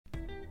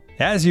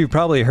As you've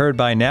probably heard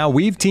by now,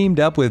 we've teamed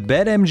up with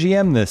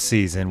BetMGM this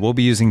season. We'll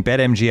be using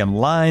BetMGM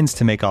lines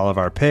to make all of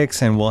our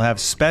picks, and we'll have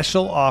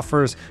special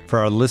offers for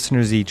our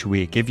listeners each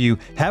week. If you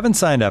haven't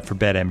signed up for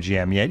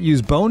BetMGM yet,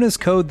 use bonus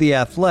code The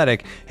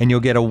Athletic, and you'll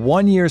get a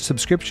 1-year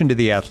subscription to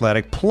The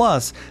Athletic,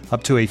 plus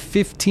up to a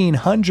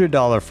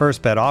 $1,500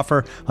 first bet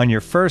offer on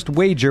your first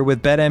wager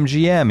with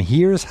BetMGM.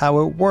 Here's how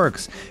it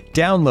works.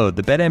 Download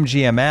the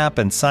BetMGM app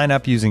and sign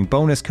up using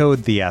bonus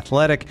code The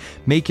Athletic.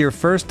 Make your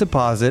first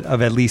deposit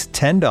of at least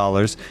 $10.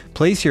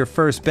 Place your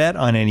first bet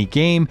on any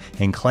game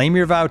and claim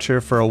your voucher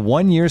for a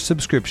 1-year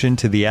subscription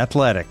to The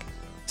Athletic.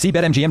 See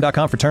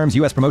BetMGM.com for terms.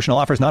 U.S. promotional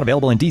offers not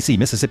available in D.C.,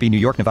 Mississippi, New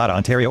York, Nevada,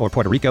 Ontario, or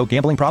Puerto Rico.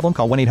 Gambling problem?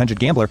 Call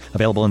 1-800-GAMBLER.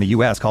 Available in the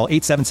U.S. Call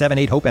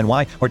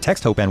 877-8-HOPE-NY or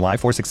text HOPE-NY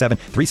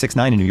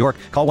 467-369 in New York.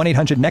 Call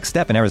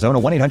 1-800-NEXT-STEP in Arizona.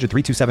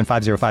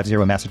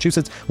 1-800-327-5050 in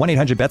Massachusetts.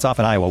 1-800-BETS-OFF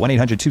in Iowa.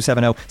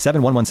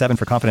 1-800-270-7117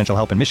 for confidential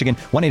help in Michigan.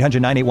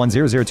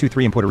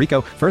 1-800-981-0023 in Puerto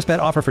Rico. First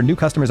bet offer for new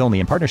customers only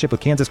in partnership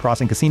with Kansas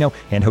Crossing Casino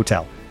and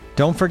Hotel.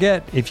 Don't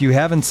forget, if you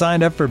haven't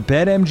signed up for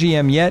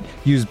BetMGM yet,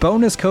 use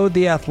bonus code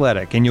The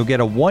Athletic, and you'll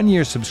get a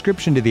 1-year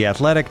subscription to The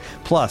Athletic,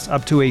 plus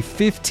up to a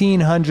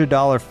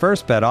 $1,500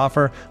 first bet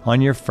offer on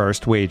your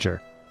first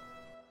wager.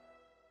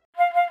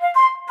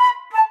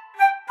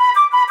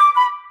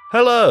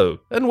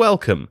 Hello, and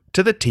welcome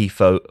to the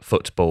TIFO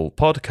Football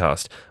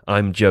Podcast.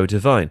 I'm Joe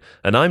Devine,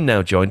 and I'm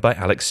now joined by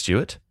Alex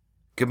Stewart.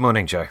 Good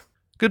morning, Joe.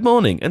 Good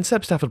morning, and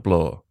Seb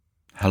Stafford-Bloor.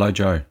 Hello,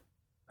 Joe.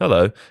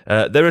 Hello.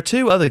 There are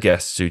two other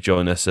guests who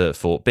join us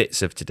for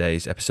bits of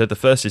today's episode. The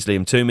first is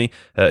Liam Toomey,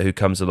 who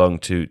comes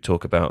along to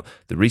talk about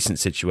the recent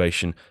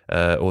situation,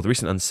 or the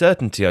recent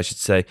uncertainty, I should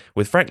say,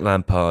 with Frank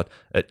Lampard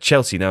at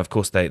Chelsea. Now, of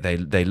course,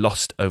 they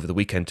lost over the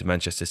weekend to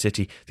Manchester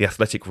City. The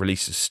Athletic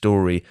released a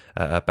story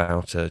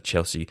about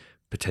Chelsea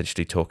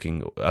potentially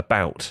talking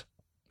about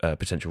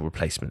potential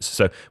replacements.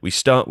 So we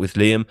start with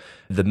Liam.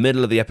 The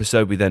middle of the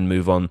episode, we then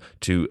move on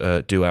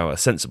to do our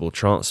sensible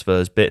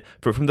transfers bit,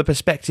 but from the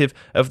perspective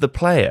of the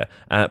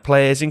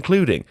players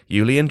including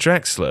Julian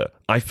Draxler.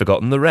 I've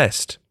forgotten the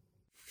rest.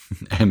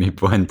 Emi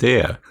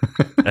Buendia.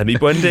 Emi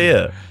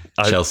Buendia.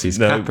 Chelsea's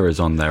Kappa is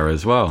on there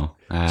as well.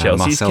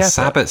 Chelsea's Marcel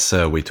Kappa.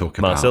 Sabitzer we talk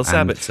about. Marcel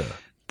Sabitzer.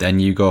 Then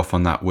you go off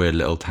on that weird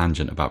little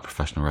tangent about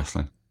professional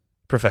wrestling.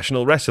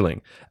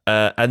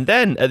 And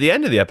then at the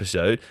end of the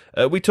episode,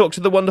 we talk to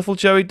the wonderful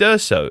Joey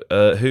Durso,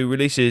 who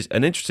releases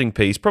an interesting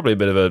piece, probably a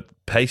bit of a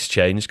pace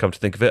change, come to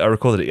think of it. I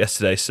recorded it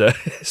yesterday, so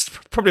it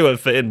probably won't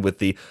fit in with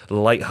the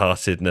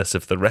lightheartedness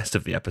of the rest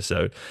of the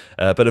episode,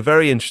 but a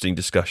very interesting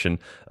discussion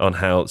on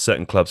how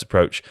certain clubs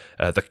approach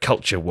the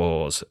culture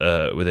wars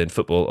within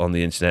football on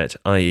the internet,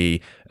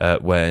 i.e.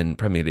 When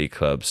Premier League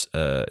clubs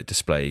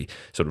display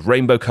sort of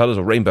rainbow colours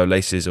or rainbow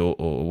laces or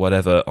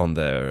whatever on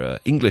their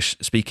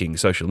English-speaking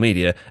social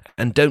media,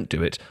 and don't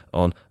do it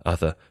on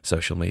other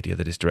social media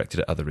that is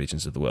directed at other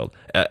regions of the world.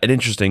 An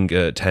interesting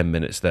 10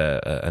 minutes there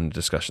and a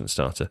discussion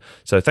starter.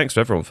 So thanks to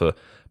everyone for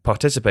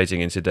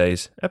participating in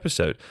today's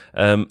episode.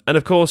 And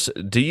of course,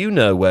 do you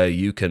know where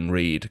you can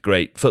read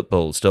great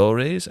football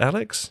stories,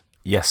 Alex?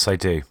 Yes, I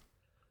do.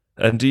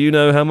 And do you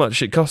know how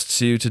much it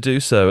costs you to do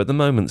so at the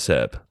moment,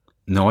 Seb?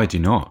 No, I do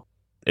not.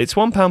 It's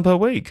 £1 per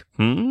week.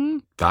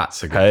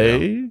 That's a good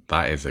deal.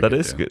 That is a good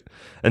deal. Good.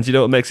 And do you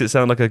know what makes it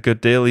sound like a good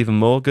deal, even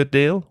more good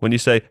deal? When you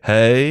say,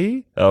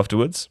 hey,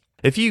 afterwards.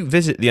 If you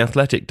visit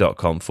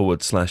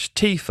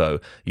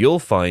theathletic.com/TIFO, you'll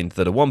find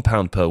that a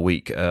 £1 per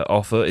week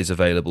offer is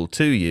available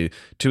to you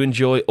to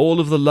enjoy all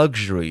of the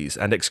luxuries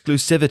and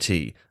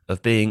exclusivity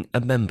of being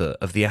a member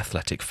of the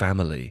Athletic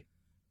family.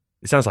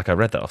 It sounds like I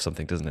read that off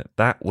something, doesn't it?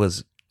 Tell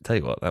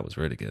you what, that was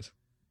really good.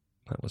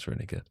 That was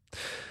really good.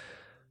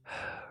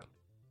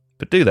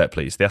 But do that,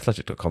 please,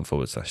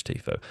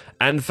 theathletic.com/TIFO.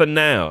 And for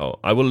now,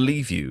 I will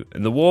leave you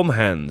in the warm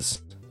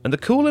hands and the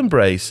cool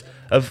embrace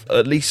of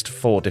at least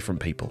 4 different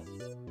people.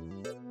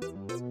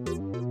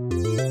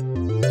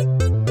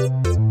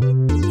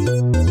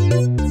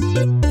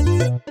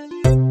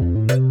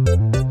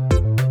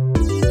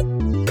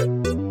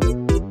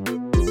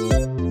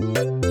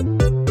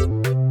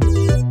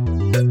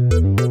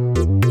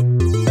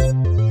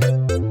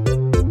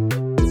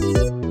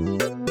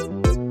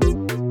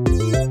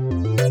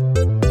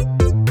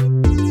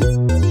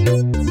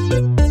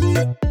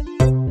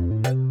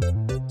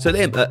 So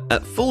Liam,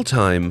 at full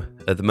time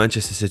at the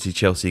Manchester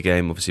City-Chelsea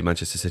game, obviously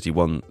Manchester City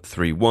won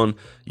 3-1,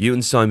 you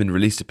and Simon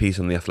released a piece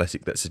on The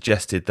Athletic that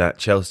suggested that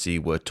Chelsea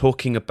were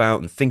talking about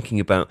and thinking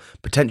about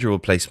potential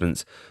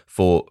replacements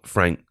for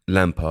Frank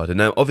Lampard. And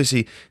now,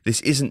 obviously,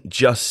 this isn't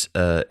just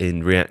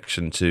in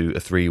reaction to a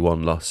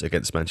 3-1 loss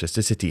against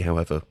Manchester City,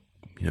 however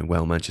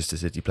well Manchester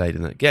City played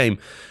in that game.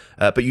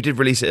 But you did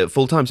release it at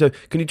full time. So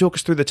can you talk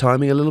us through the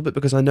timing a little bit?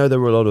 Because I know there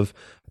were a lot of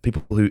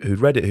people who'd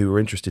read it who were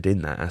interested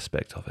in that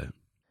aspect of it.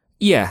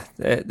 Yeah,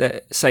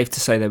 safe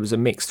to say there was a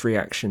mixed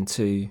reaction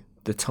to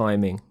the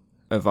timing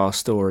of our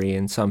story,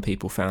 and some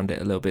people found it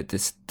a little bit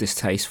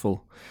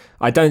distasteful.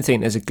 I don't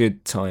think there's a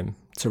good time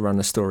to run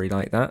a story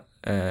like that,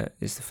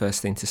 is the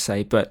first thing to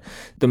say. But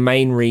the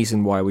main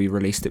reason why we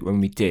released it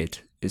when we did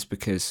is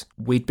because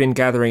we'd been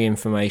gathering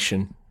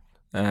information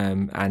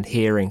and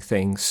hearing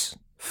things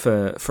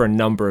for a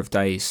number of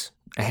days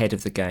ahead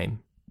of the game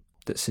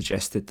that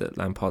suggested that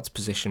Lampard's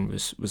position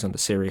was under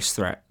serious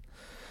threat.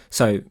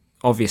 So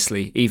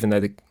obviously, even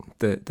though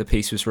the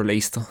piece was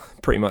released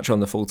pretty much on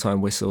the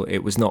full-time whistle, it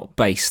was not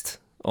based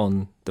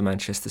on the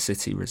Manchester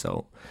City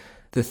result.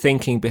 The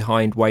thinking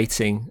behind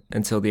waiting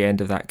until the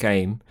end of that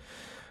game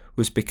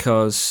was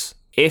because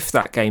if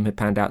that game had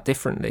panned out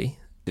differently,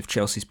 if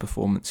Chelsea's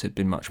performance had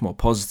been much more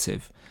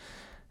positive,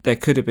 there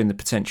could have been the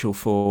potential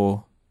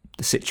for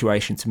the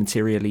situation to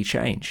materially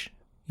change.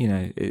 You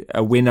know,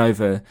 a win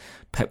over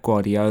Pep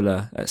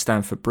Guardiola at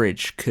Stamford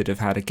Bridge could have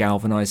had a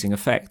galvanising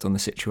effect on the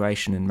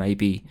situation and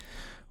maybe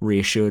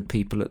reassured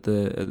people at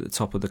the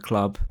top of the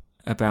club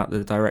about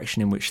the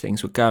direction in which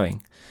things were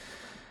going.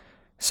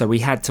 So we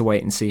had to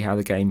wait and see how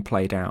the game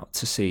played out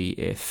to see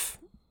if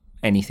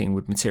anything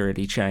would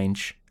materially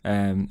change.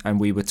 And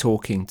we were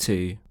talking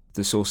to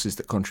the sources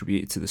that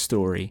contributed to the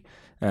story,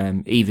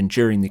 even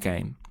during the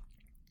game,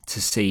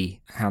 to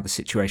see how the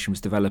situation was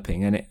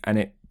developing. And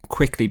it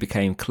quickly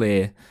became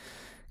clear,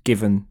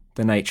 given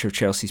the nature of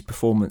Chelsea's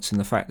performance and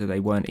the fact that they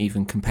weren't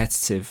even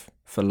competitive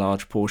for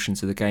large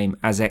portions of the game,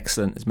 as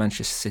excellent as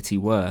Manchester City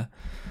were,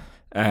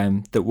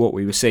 that what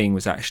we were seeing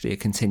was actually a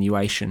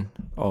continuation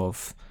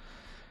of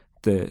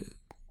the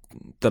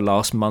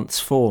last month's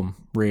form,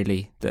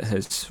 really, that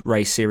has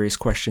raised serious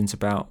questions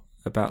about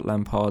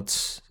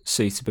Lampard's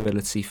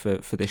suitability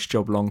for this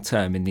job long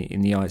term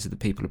in the eyes of the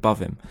people above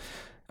him.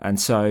 And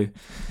so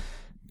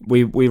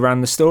we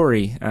ran the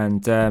story,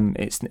 and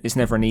it's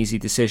never an easy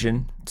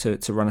decision to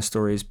run a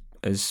story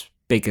as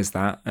big as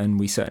that, and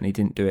we certainly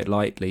didn't do it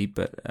lightly,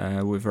 but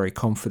we're very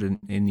confident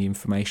in the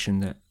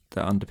information that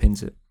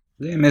underpins it.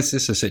 Liam, is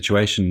this a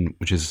situation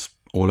which is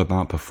all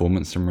about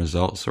performance and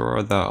results, or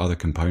are there other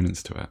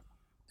components to it?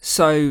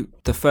 So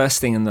the first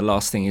thing and the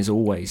last thing is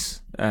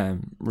always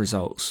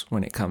results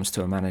when it comes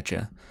to a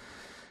manager.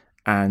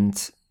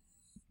 And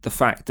the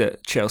fact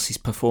that Chelsea's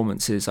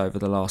performances over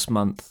the last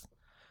month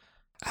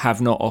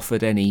have not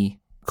offered any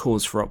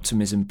cause for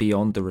optimism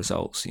beyond the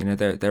results. You know,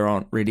 there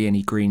aren't really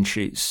any green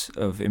shoots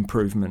of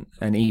improvement.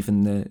 And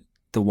even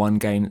the one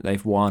game that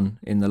they've won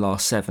in the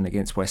last 7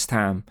 against West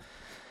Ham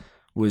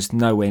was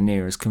nowhere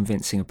near as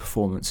convincing a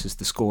performance as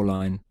the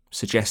scoreline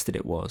suggested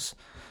it was.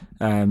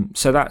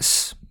 So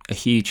that's a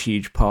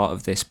huge part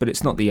of this, but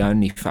it's not the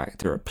only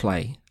factor at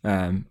play.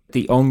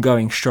 The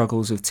ongoing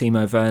struggles of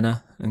Timo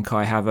Werner and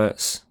Kai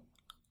Havertz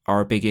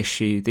are a big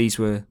issue. These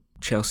were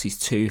Chelsea's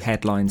 2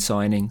 headline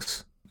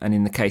signings, and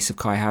in the case of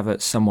Kai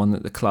Havertz, someone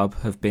that the club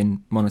have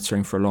been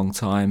monitoring for a long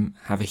time,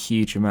 have a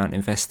huge amount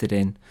invested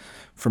in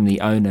from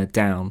the owner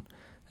down.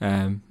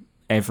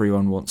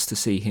 Everyone wants to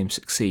see him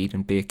succeed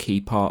and be a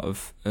key part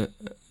of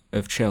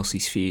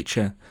Chelsea's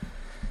future.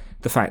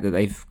 The fact that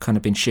they've kind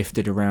of been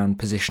shifted around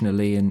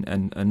positionally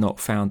and not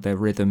found their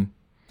rhythm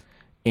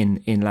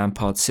in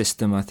Lampard's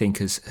system, I think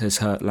has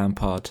hurt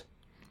Lampard.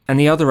 And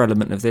the other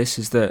element of this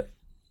is that,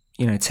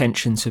 you know,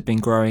 tensions have been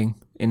growing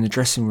in the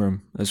dressing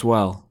room as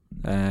well,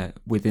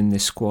 within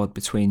this squad,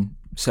 between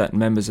certain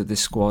members of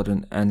this squad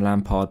and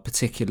Lampard,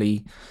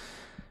 particularly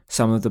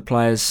some of the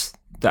players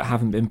that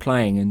haven't been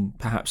playing and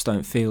perhaps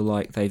don't feel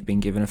like they've been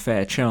given a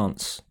fair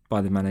chance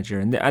by the manager.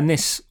 And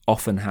this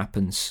often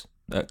happens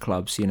at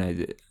clubs. You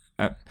know,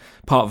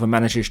 part of a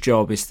manager's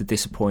job is to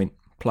disappoint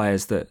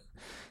players that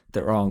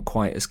aren't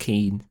quite as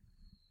keen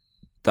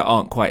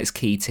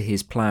to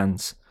his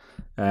plans.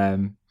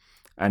 And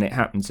it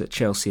happens at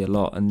Chelsea a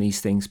lot, and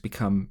these things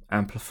become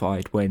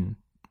amplified when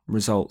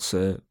results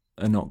are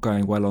not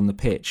going well on the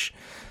pitch.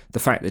 The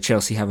fact that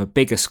Chelsea have a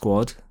bigger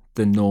squad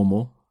than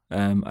normal,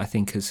 I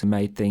think, has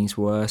made things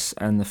worse,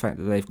 and the fact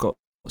that they've got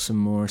some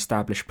more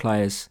established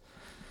players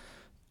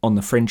on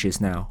the fringes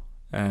now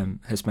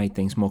has made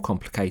things more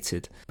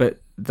complicated.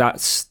 But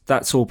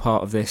that's all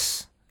part of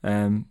this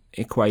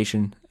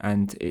equation,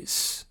 and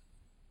it's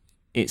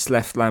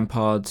left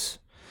Lampard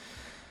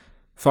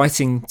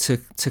fighting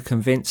to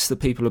convince the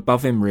people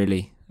above him,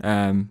 really,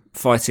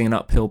 fighting an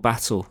uphill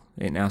battle,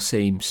 it now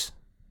seems,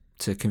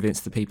 to convince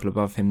the people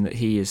above him that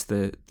he is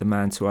the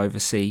man to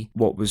oversee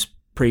what was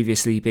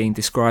previously being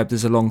described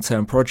as a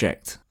long-term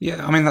project.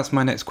 Yeah, I mean, that's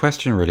my next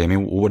question, really. I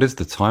mean, what is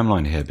the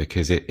timeline here?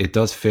 Because it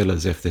does feel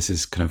as if this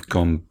has kind of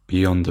gone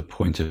beyond a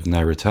point of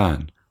no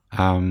return.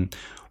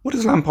 What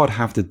does Lampard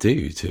have to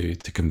do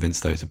to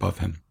convince those above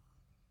him?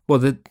 Well,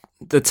 the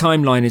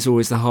timeline is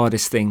always the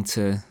hardest thing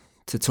to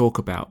talk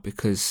about,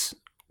 because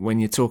when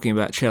you're talking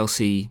about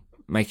Chelsea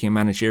making a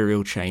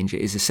managerial change, it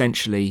is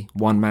essentially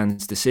one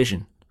man's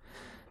decision,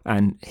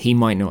 and he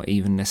might not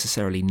even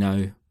necessarily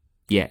know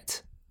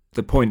yet.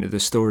 The point of the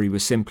story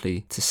was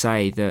simply to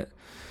say that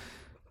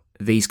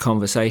these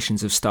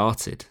conversations have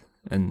started,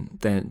 and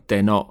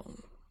they're not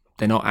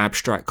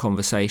abstract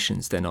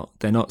conversations. They're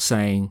not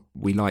saying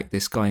we like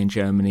this guy in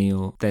Germany,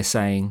 or they're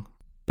saying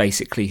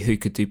basically who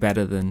could do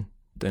better than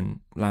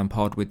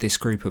Lampard with this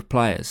group of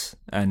players.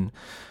 And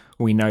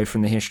we know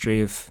from the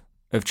history of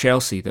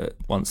Chelsea that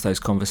once those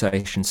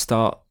conversations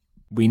start,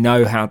 we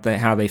know how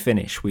they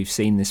finish. We've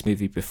seen this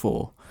movie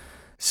before.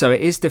 So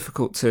it is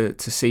difficult to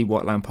see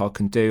what Lampard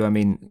can do. I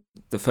mean,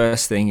 the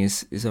first thing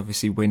is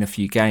obviously win a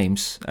few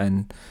games,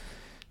 and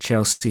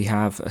Chelsea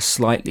have a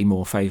slightly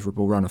more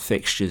favourable run of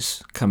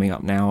fixtures coming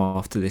up now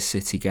after this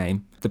City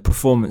game. The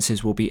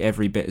performances will be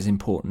every bit as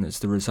important as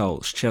the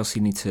results. Chelsea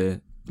need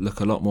to look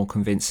a lot more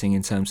convincing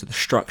in terms of the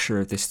structure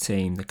of this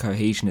team, the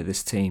cohesion of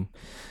this team,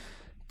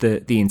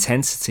 the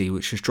intensity,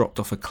 which has dropped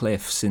off a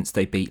cliff since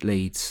they beat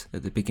Leeds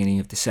at the beginning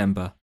of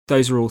December.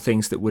 Those are all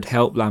things that would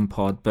help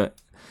Lampard, but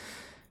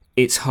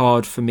it's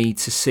hard for me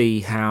to see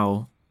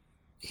how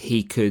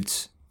he could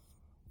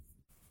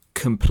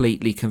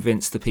completely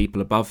convince the people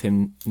above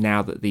him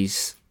now that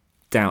these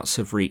doubts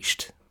have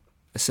reached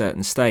a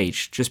certain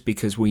stage, just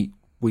because we've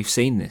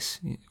seen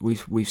this.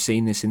 We've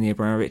seen this in the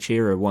Abramovich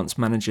era. Once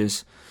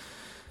managers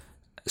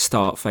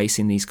start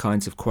facing these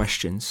kinds of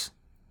questions,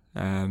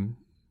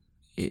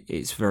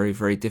 it's very,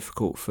 very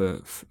difficult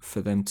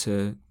for them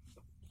to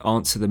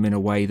answer them in a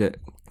way that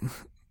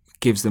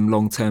gives them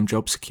long-term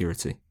job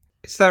security.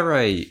 Is there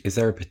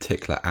a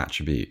particular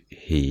attribute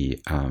he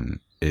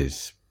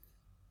is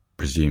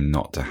presumed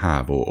not to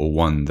have, or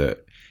one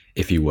that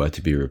if he were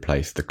to be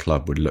replaced, the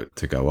club would look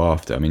to go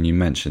after? I mean, you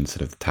mentioned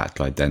sort of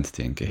tactical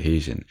identity and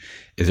cohesion.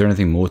 Is there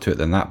anything more to it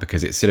than that?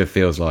 Because it sort of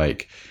feels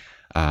like,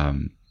 I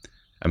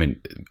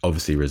mean,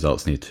 obviously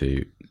results need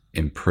to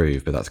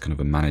improve, but that's kind of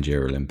a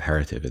managerial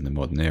imperative in the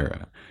modern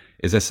era.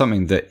 Is there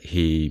something that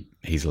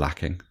he's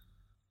lacking?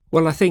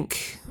 Well, I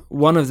think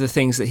one of the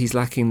things that he's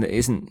lacking that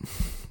isn't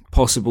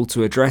possible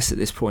to address at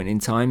this point in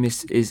time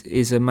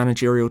is a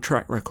managerial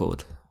track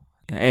record.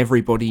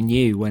 Everybody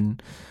knew when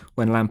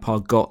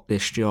Lampard got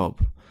this job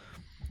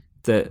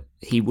that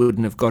he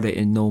wouldn't have got it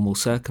in normal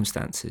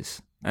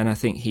circumstances, and I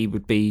think he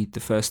would be the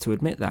first to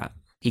admit that.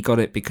 He got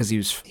it because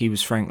he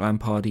was Frank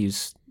Lampard. He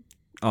was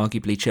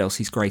arguably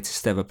Chelsea's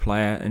greatest ever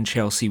player, and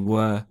Chelsea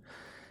were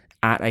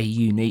at a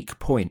unique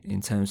point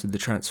in terms of the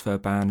transfer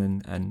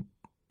ban and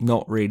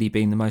not really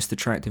being the most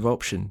attractive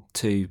option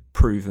to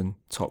proven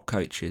top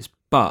coaches.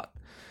 But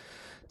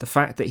the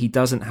fact that he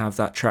doesn't have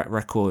that track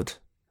record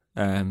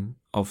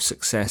of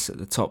success at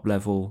the top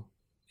level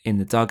in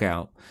the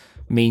dugout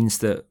means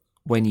that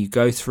when you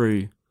go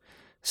through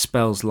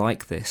spells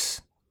like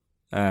this,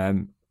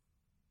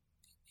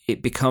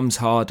 it becomes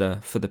harder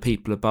for the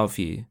people above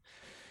you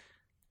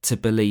to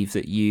believe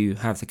that you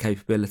have the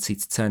capability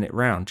to turn it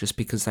round, just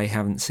because they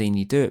haven't seen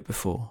you do it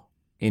before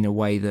in a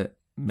way that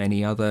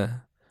many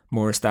other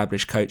more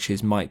established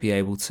coaches might be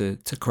able to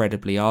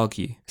credibly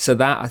argue. So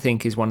that, I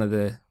think, is one of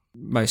the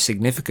most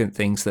significant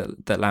things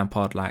that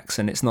Lampard lacks,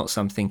 and it's not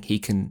something he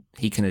can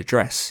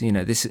address. You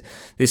know, this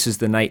is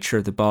the nature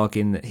of the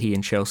bargain that he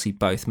and Chelsea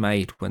both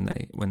made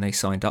when they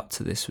signed up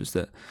to this, was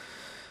that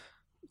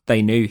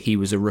they knew he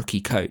was a rookie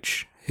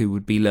coach who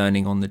would be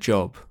learning on the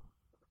job,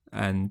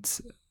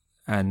 and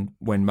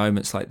when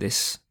moments like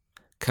this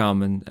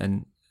come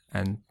and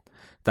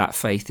that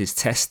faith is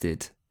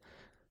tested,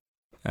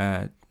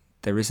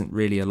 there isn't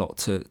really a lot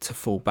to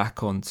fall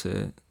back on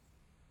to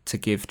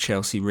give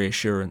Chelsea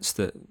reassurance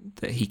that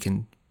he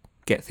can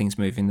get things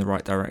moving in the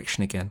right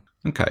direction again.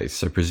 Okay,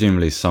 so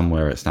presumably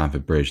somewhere at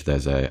Stamford Bridge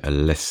there's a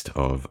list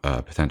of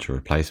potential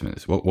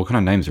replacements. What kind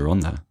of names are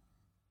on there?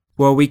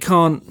 Well, we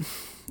can't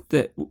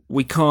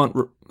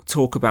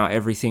talk about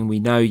everything we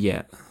know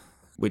yet,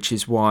 which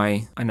is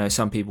why I know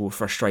some people were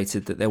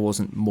frustrated that there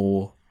wasn't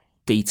more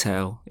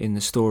detail in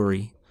the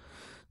story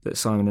that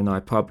Simon and I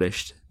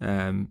published.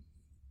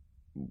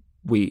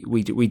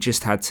 We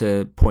just had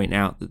to point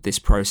out that this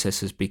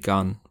process has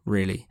begun,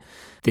 really.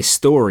 This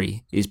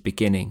story is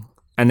beginning,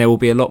 and there will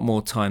be a lot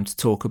more time to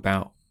talk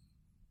about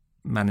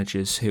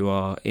managers who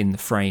are in the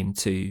frame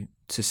to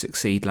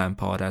succeed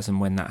Lampard as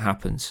and when that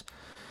happens.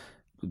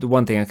 The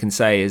one thing I can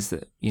say is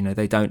that, you know,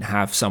 they don't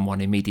have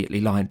someone immediately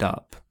lined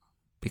up,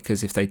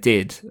 because if they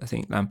did, I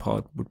think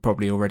Lampard would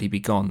probably already be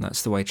gone.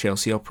 That's the way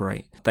Chelsea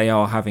operate. They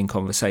are having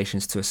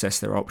conversations to assess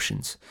their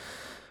options.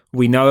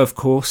 We know, of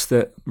course,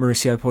 that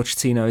Mauricio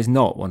Pochettino is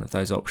not one of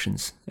those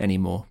options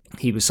anymore.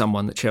 He was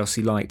someone that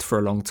Chelsea liked for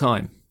a long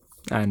time,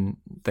 and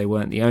they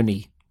weren't the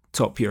only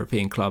top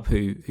European club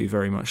who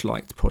very much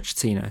liked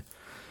Pochettino.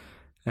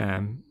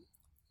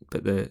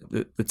 But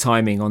the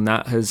timing on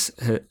that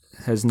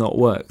has not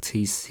worked.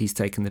 He's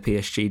taken the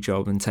PSG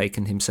job and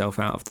taken himself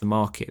out of the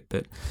market.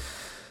 But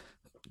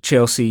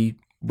Chelsea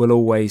will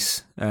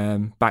always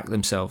back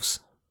themselves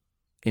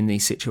in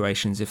these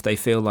situations. If they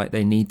feel like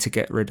they need to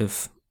get rid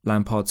of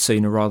Lampard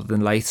sooner rather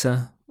than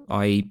later,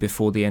 i.e.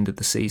 before the end of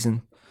the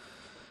season,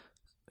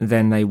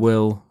 then they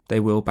will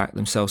back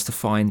themselves to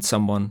find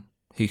someone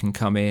who can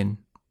come in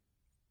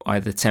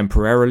either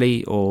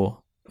temporarily or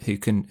who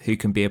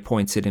can be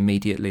appointed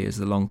immediately as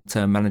the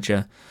long-term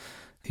manager,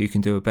 who can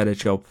do a better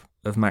job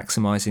of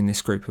maximising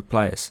this group of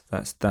players.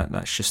 That's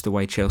just the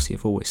way Chelsea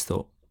have always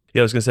thought.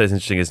 Yeah, I was going to say it's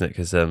interesting, isn't it?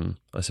 Because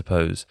I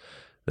suppose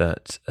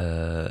that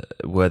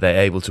were they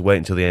able to wait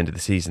until the end of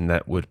the season,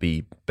 that would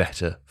be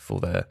better for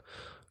their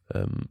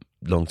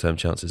long-term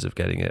chances of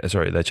getting it.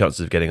 Their chances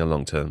of getting a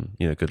long-term,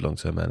 good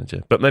long-term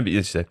manager. But maybe,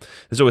 as you say,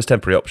 there's always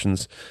temporary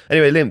options.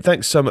 Anyway, Liam,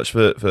 thanks so much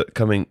for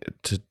coming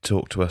to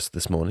talk to us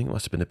this morning. It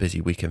must have been a busy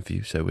weekend for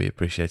you, so we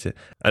appreciate it.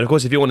 And of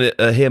course, if you want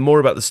to hear more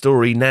about the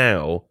story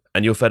now,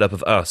 and you're fed up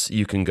of us,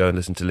 you can go and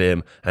listen to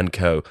Liam and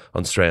co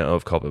on Straight Out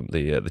of Cobham,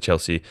 the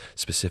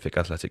Chelsea-specific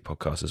athletic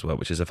podcast as well,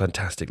 which is a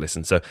fantastic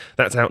listen. So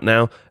that's out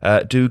now.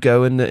 Do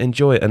go and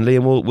enjoy it. And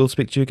Liam, we'll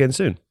speak to you again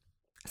soon.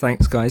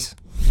 Thanks, guys.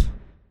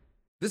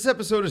 This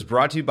episode is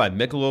brought to you by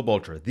Michelob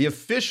Ultra, the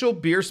official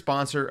beer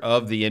sponsor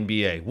of the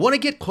NBA. Want to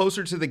get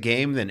closer to the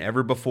game than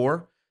ever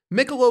before?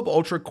 Michelob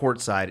Ultra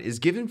Courtside is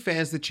giving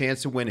fans the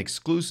chance to win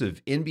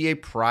exclusive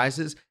NBA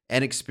prizes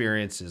and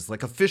experiences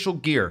like official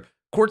gear,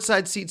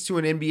 courtside seats to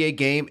an NBA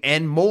game,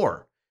 and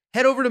more.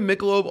 Head over to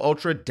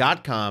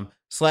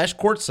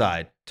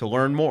MichelobUltra.com/courtside to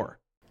learn more.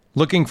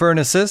 Looking for an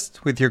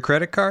assist with your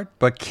credit card,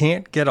 but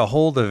can't get a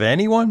hold of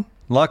anyone?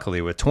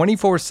 Luckily, with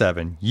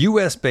 24/7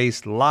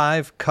 US-based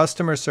live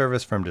customer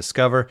service from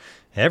Discover,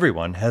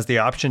 everyone has the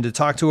option to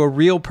talk to a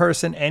real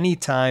person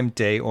anytime,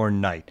 day or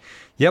night.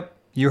 Yep,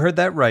 you heard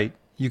that right.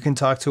 You can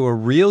talk to a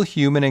real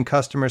human in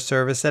customer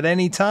service at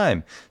any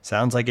time.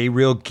 Sounds like a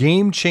real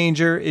game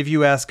changer if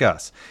you ask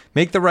us.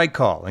 Make the right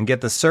call and get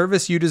the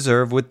service you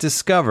deserve with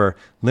Discover.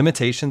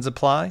 Limitations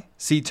apply.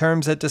 See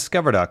terms at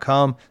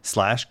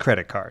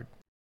discover.com/creditcard.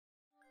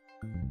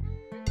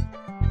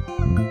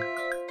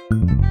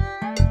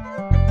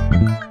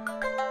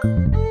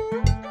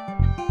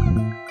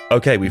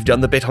 Okay, we've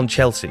done the bit on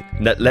Chelsea.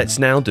 Let's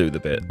now do the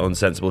bit on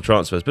sensible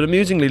transfers. But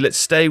amusingly, let's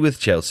stay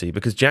with Chelsea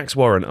because Jax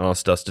Warren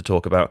asked us to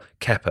talk about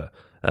Kepa.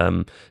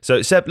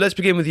 So, Seb, let's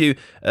begin with you.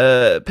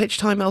 Pitch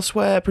time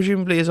elsewhere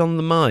presumably is on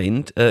the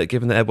mind,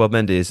 given that Edouard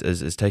Mendy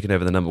has taken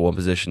over the number one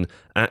position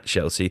at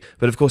Chelsea.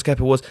 But of course, Kepa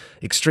was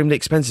extremely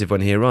expensive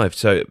when he arrived,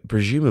 so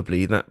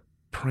presumably that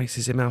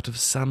prices him out of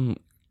some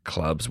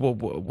clubs.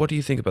 What do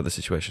you think about the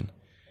situation?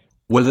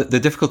 Well, the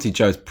difficulty,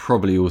 Joe, is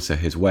probably also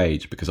his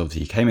wage, because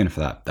obviously he came in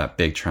for that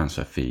big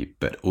transfer fee,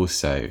 but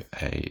also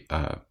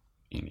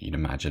you'd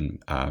imagine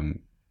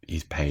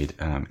he's paid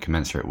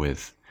commensurate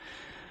with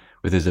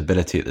his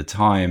ability at the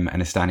time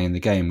and his standing in the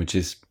game, which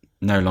is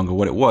no longer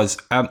what it was.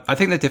 I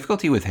think the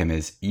difficulty with him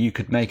is you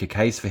could make a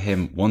case for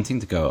him wanting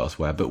to go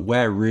elsewhere, but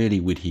where really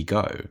would he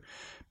go?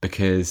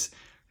 Because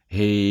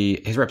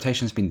his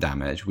reputation has been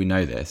damaged. We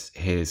know this.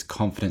 His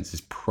confidence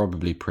is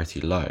probably pretty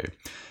low.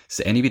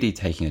 So anybody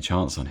taking a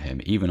chance on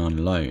him, even on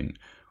loan,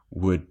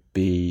 would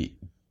be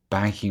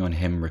banking on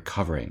him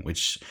recovering,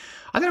 which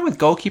I don't know, with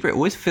goalkeeper, it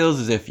always feels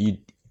as if a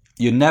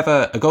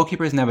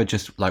goalkeeper is never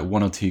just like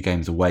 1 or 2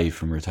 games away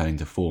from returning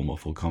to form or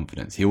full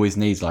confidence. He always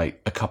needs like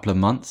a couple of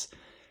months.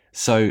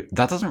 So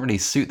that doesn't really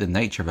suit the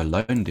nature of a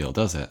loan deal,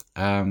 does it?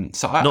 I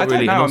don't know.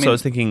 And also, I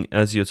was thinking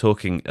as you're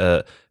talking,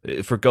 for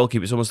a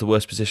goalkeeper, it's almost the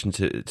worst position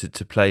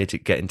to play to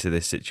get into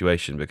this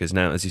situation, because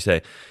now, as you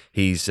say,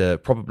 he's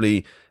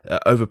probably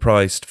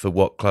overpriced for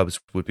what clubs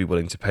would be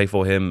willing to pay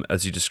for him.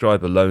 As you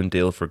describe, a loan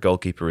deal for a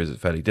goalkeeper is a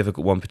fairly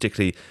difficult one,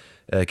 particularly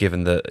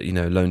given that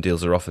loan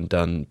deals are often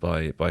done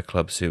by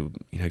clubs who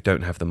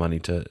don't have the money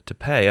to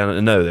pay. And I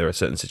know there are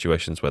certain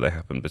situations where they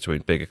happen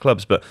between bigger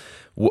clubs, but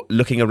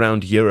looking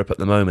around Europe at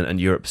the moment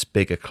and Europe's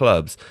bigger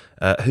clubs,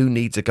 who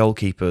needs a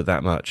goalkeeper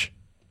that much?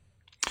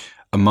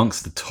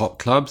 Amongst the top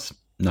clubs,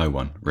 no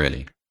one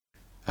really.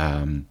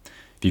 If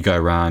you go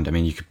around, I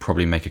mean, you could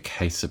probably make a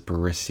case of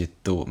Borussia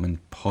Dortmund,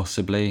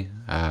 possibly.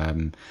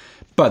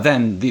 But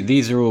then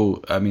these are all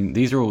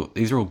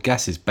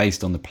guesses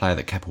based on the player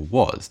that Kepa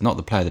was, not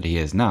the player that he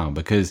is now,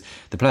 because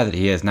the player that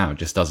he is now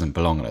just doesn't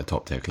belong at a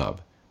top tier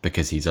club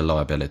because he's a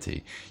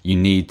liability.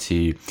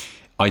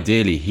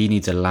 Ideally, he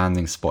needs a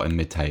landing spot in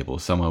mid-table,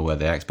 somewhere where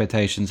the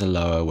expectations are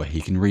lower, where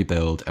he can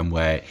rebuild and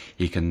where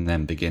he can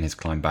then begin his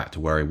climb back to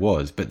where he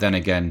was. But then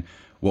again,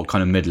 what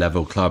kind of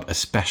mid-level club,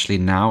 especially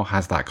now,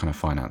 has that kind of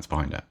finance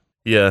behind it?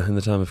 Yeah, in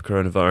the time of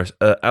coronavirus.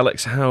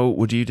 Alex, how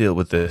would you deal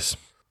with this?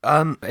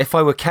 If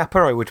I were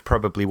Kepa, I would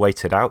probably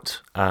wait it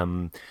out.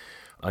 I'm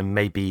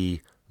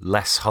maybe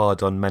less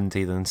hard on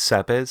Mendy than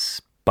Seb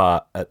is,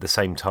 but at the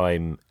same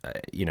time,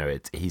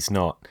 he's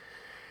not.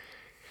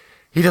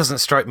 He doesn't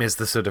strike me as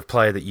the sort of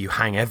player that you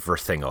hang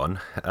everything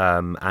on.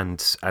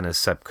 And as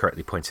Seb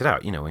correctly pointed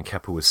out, when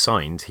Kepa was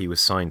signed, he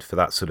was signed for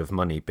that sort of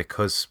money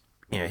because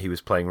he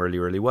was playing really,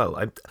 really well.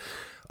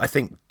 I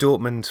think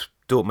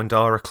Dortmund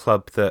are a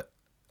club that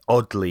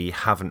oddly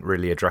haven't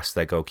really addressed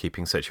their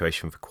goalkeeping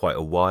situation for quite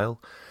a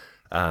while.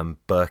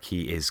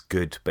 Berkey is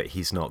good, but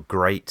he's not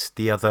great.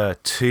 The other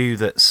two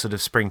that sort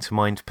of spring to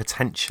mind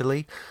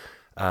potentially,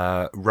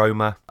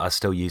 Roma are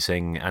still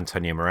using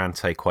Antonio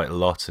Morante quite a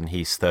lot, and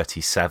he's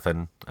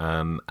 37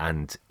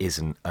 and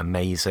isn't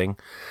amazing.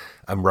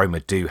 And Roma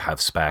do have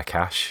spare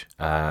cash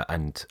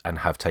and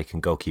have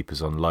taken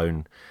goalkeepers on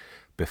loan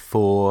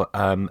before,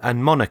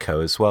 and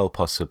Monaco as well,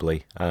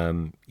 possibly.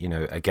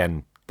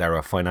 Again, there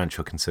are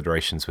financial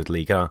considerations with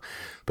Ligue 1,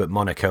 but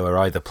Monaco are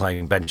either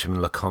playing Benjamin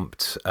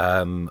Lecomte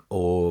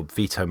or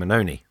Vito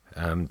Mannone,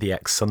 the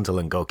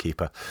ex-Sunderland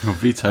goalkeeper.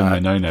 Vito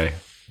Mannone.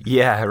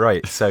 Yeah,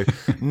 right. So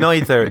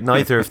neither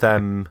of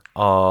them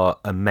are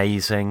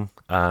amazing.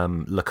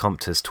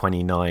 Lecompte's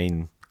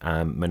 29.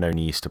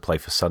 Mannone used to play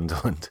for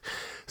Sunderland.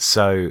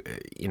 So,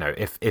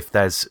 if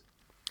there's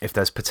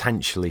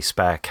potentially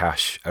spare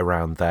cash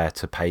around there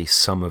to pay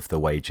some of the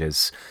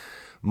wages,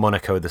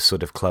 Monaco are the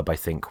sort of club, I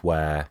think,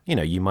 where,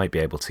 you might be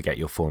able to get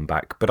your form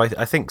back. But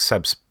I think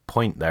Seb's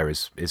point there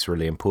is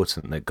really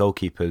important, that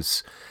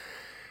goalkeepers,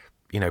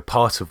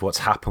 part of what's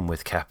happened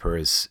with Kepa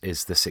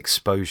is this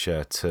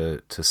exposure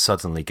to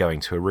suddenly going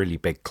to a really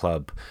big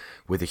club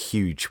with a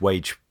huge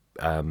wage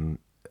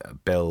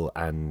bill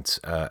and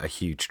a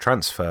huge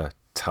transfer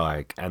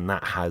tag, and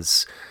that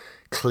has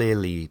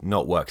clearly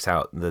not worked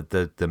out.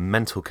 The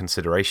mental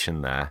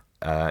consideration there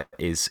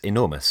is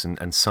enormous,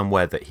 and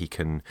somewhere that he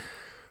can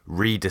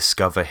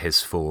rediscover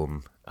his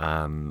form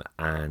and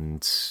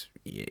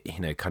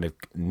kind of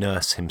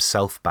nurse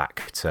himself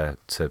back to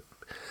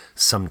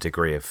some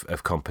degree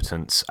of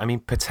competence. I mean,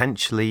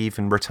 potentially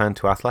even return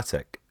to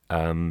Athletic.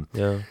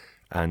 Yeah.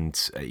 And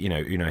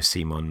Unai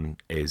Simon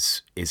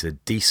is a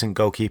decent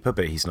goalkeeper,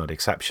 but he's not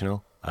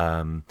exceptional.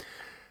 And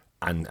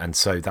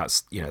so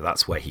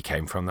that's where he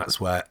came from. That's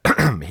where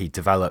he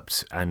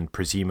developed, and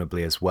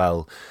presumably as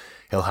well,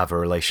 he'll have a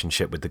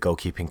relationship with the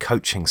goalkeeping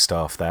coaching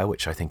staff there,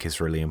 which I think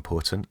is really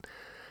important.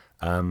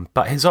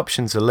 But his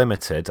options are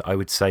limited. I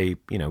would say,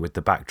 with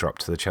the backdrop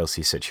to the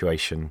Chelsea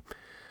situation,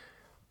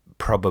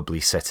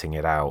 probably sitting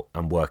it out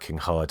and working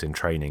hard in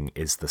training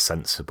is the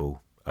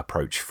sensible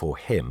approach for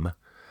him.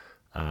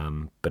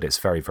 But it's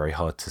very, very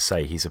hard to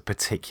say. He's a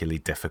particularly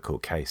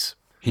difficult case.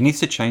 He needs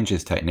to change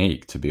his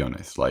technique, to be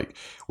honest. Like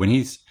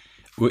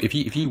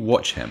if you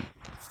watch him,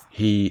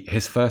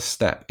 his first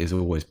step is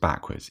always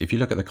backwards. If you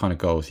look at the kind of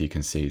goals he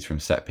concedes from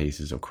set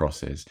pieces or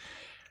crosses,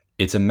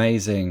 it's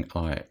amazing.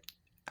 Like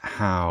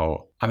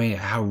how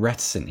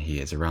reticent he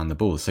is around the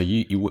ball. So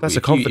that's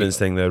a confidence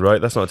thing, though,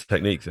 right? That's not a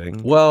technique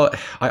thing. Well,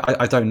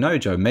 I don't know,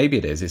 Joe. Maybe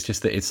it is. It's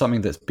just that it's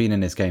something that's been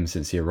in his game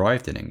since he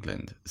arrived in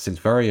England, since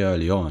very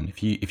early on.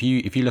 If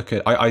you look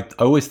at, I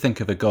always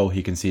think of a goal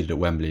he conceded at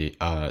Wembley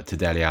to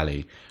Dele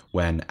Alli,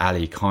 when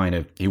Ali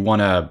he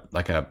won a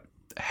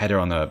header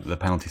on the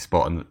penalty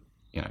spot and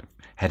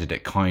headed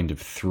it kind of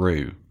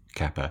through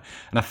Kepa,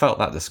 and I felt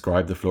that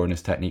described the flaw in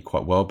his technique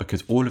quite well,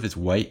 because all of his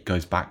weight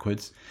goes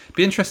backwards. It'd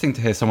be interesting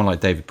to hear someone like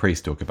David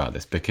Priest talk about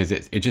this, because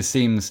it just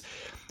seems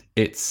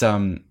it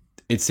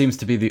seems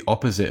to be the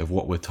opposite of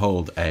what we're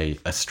told a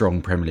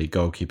strong Premier League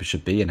goalkeeper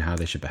should be and how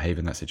they should behave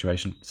in that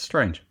situation. It's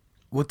strange.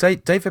 Well,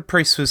 David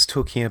Priest was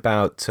talking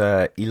about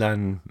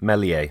Illan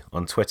Meslier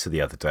on Twitter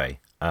the other day,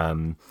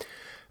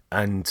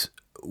 and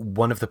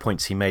one of the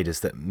points he made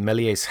is that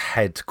Mellier's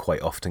head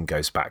quite often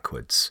goes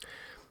backwards.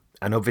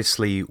 And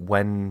obviously,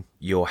 when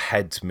your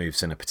head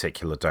moves in a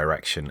particular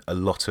direction, a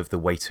lot of the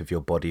weight of your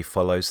body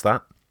follows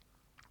that.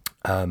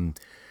 And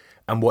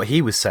what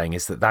he was saying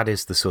is that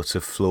is the sort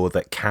of flaw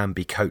that can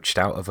be coached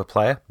out of a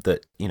player.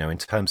 That, in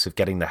terms of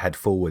getting the head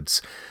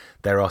forwards,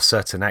 there are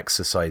certain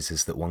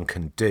exercises that one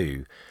can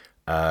do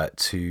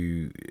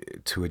to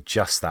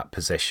adjust that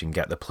position,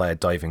 get the player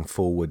diving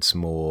forwards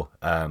more,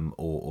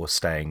 or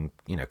staying,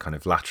 kind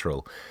of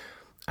lateral.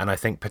 And I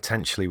think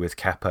potentially with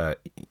Kepa,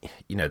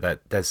 that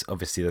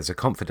there's a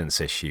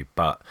confidence issue,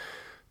 but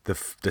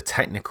the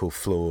technical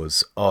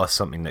flaws are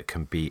something that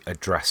can be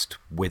addressed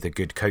with a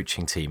good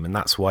coaching team, and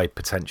that's why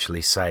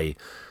potentially, say,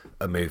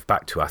 a move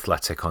back to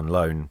Athletic on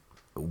loan,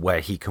 where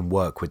he can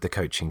work with the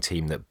coaching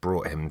team that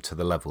brought him to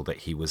the level that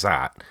he was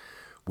at,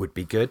 would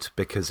be good,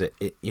 because it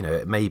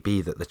may be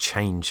that the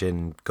change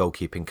in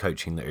goalkeeping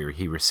coaching that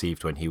he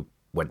received when he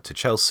went to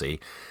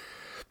Chelsea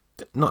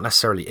not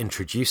necessarily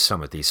introduce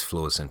some of these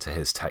flaws into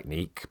his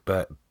technique,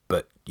 but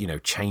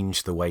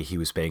change the way he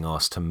was being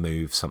asked to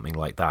move, something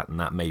like that, and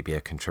that may be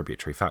a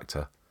contributory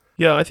factor.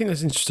 Yeah, I think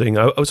that's interesting.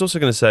 I was also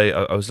going to say,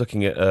 I was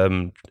looking at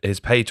his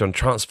page on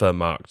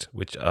Transfermarkt,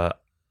 which,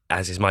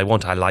 as is my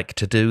wont, I like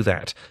to do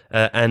that.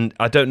 And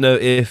I don't know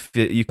if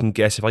you can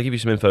guess, if I give you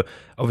some info,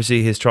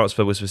 obviously his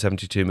transfer was for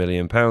 £72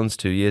 million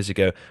 2 years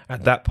ago.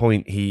 At that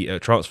point,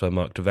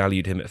 Transfermarkt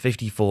valued him at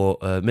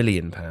 £54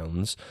 million.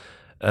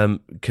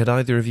 Could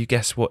either of you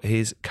guess what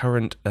his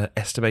current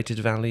estimated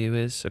value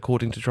is,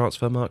 according to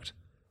Transfermarkt?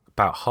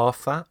 About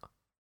half that?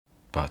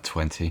 About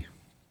 20.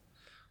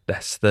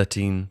 Less,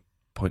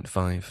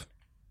 13.5.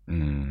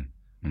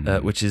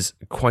 Which is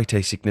quite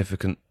a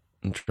significant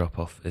drop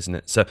off, isn't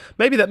it? So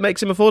maybe that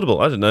makes him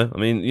affordable. I don't know. I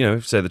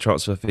mean, say the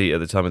transfer fee at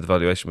the time of the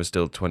valuation was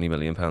still £20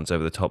 million over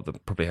the top.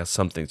 That probably has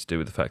something to do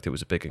with the fact it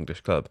was a big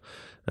English club.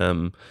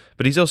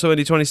 But he's also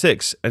only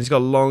 26, and he's got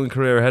a long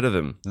career ahead of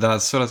him.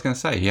 That's what I was going to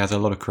say. He has a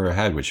lot of career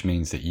ahead, which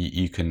means that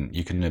you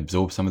can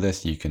absorb some of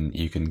this. You can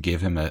give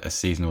him a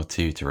season or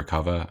two to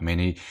recover. I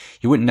mean,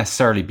 he wouldn't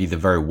necessarily be the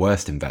very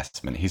worst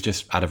investment. He's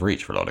just out of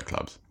reach for a lot of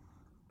clubs.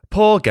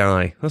 Poor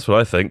guy. That's what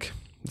I think.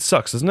 It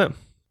sucks, doesn't it?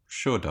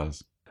 Sure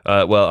does.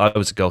 Well, I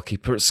was a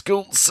goalkeeper at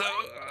school, so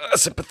I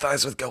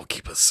sympathise with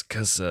goalkeepers,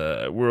 because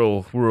we're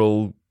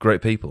all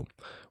great people.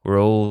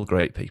 We're all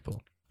great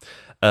people.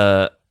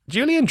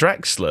 Julian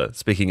Draxler,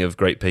 speaking of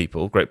great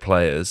people, great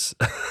players,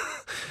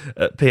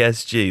 at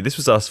PSG. This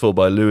was asked for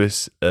by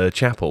Lewis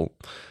Chappell.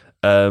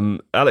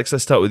 Alex,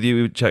 let's start with you.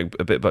 We were chatting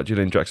a bit about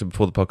Julian Draxler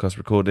before the podcast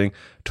recording.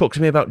 Talk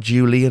to me about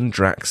Julian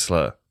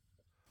Draxler.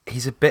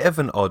 He's a bit of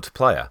an odd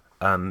player.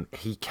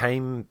 He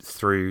came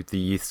through the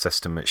youth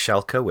system at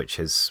Schalke, which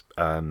is,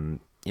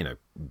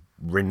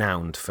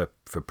 renowned for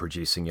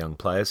producing young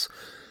players.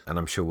 And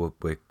I'm sure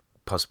we're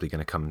possibly going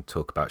to come and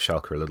talk about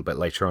Schalke a little bit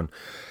later on.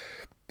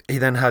 He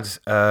then had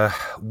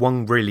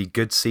one really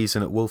good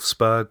season at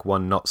Wolfsburg,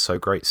 one not so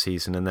great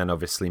season, and then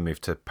obviously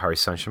moved to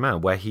Paris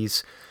Saint-Germain, where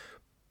he's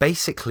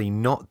basically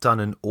not done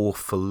an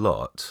awful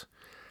lot,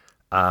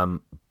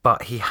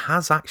 but he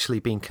has actually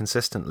been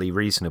consistently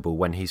reasonable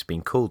when he's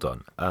been called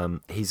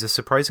on. He's a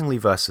surprisingly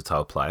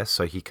versatile player,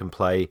 so he can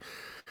play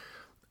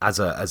as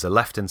a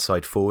left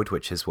inside forward,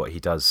 which is what he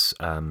does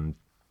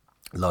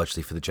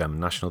largely for the German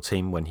national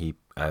team when he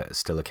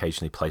still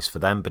occasionally plays for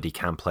them, but he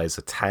can play as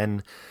a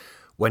 10.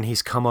 When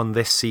he's come on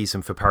this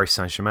season for Paris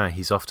Saint-Germain,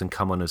 he's often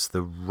come on as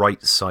the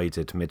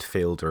right-sided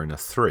midfielder in a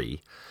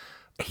 3.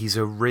 He's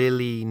a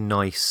really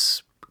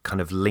nice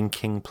kind of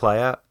linking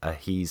player.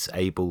 He's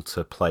able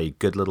to play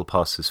good little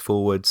passes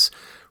forwards,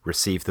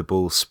 receive the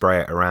ball,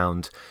 spray it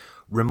around.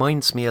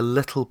 Reminds me a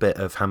little bit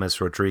of James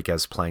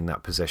Rodriguez playing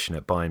that position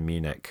at Bayern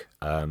Munich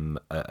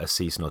a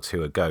season or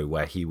two ago,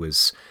 where he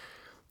was,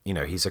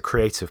 he's a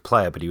creative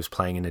player, but he was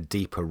playing in a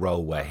deeper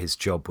role where his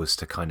job was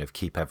to kind of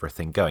keep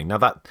everything going. Now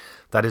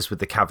that is with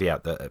the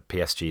caveat that at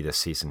PSG this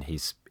season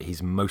he's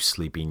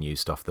mostly been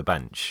used off the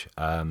bench.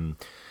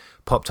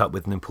 Popped up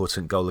with an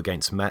important goal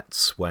against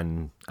Metz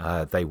when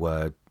they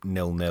were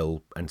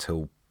 0-0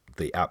 until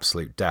the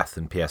absolute death,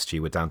 and PSG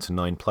were down to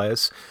 9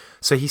 players.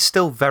 So he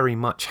still very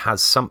much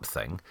has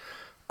something.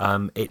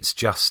 It's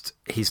just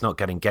he's not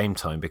getting game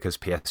time because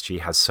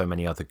PSG has so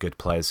many other good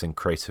players in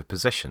creative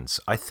positions.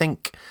 I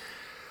think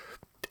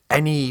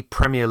any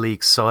Premier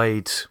League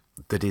side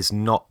that is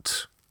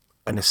not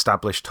an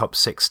established top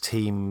 6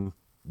 team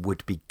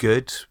would be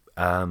good.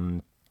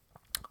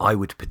 I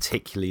would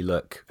particularly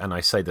look, and I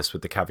say this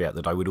with the caveat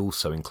that I would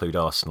also include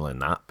Arsenal in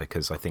that,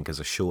 because I think as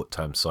a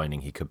short-term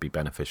signing he could be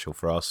beneficial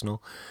for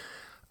Arsenal.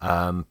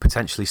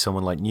 Potentially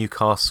someone like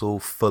Newcastle,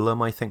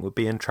 Fulham I think would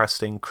be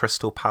interesting,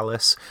 Crystal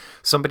Palace.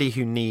 Somebody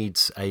who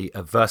needs a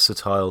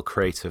versatile,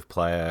 creative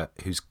player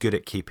who's good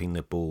at keeping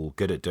the ball,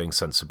 good at doing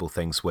sensible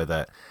things with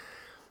it.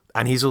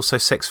 And he's also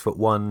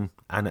 6'1"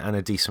 and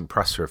a decent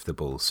presser of the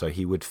ball, so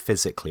he would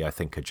physically, I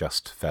think,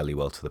 adjust fairly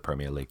well to the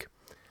Premier League.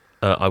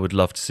 I would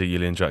love to see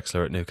Julian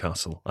Draxler at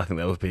Newcastle. I think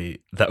that would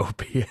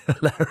be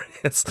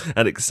hilarious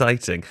and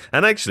exciting.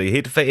 And actually,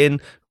 he'd fit in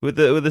with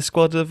a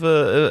squad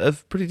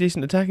of pretty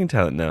decent attacking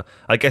talent now.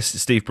 I guess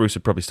Steve Bruce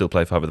would probably still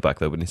play 5 at the back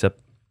though, wouldn't he, Seb?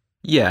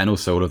 Yeah, and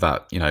also all of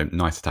that,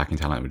 nice attacking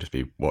talent would just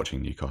be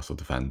watching Newcastle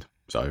defend.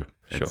 So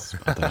sure,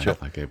 I don't know,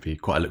 like it'd be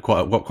quite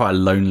a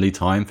lonely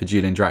time for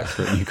Julian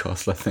Draxler at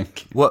Newcastle, I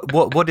think.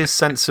 What is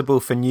sensible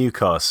for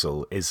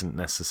Newcastle isn't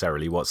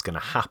necessarily what's going to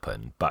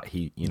happen, but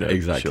he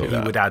exactly he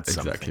would add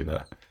exactly something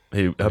that.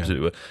 He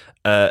absolutely would.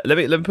 Let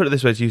me put it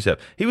this way to you, Seb.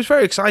 He was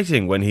very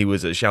exciting when he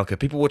was at Schalke.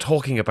 People were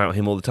talking about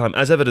him all the time,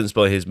 as evidenced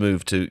by his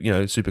move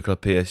to Super Club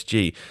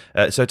PSG.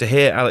 So to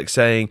hear Alex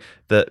saying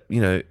that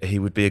he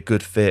would be a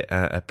good fit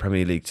at a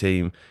Premier League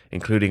team,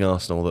 including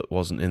Arsenal, that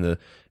wasn't in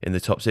the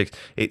top 6,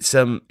 it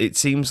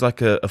seems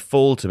like a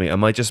fall to me.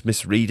 Am I just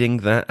misreading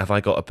that? Am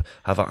I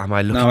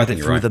looking at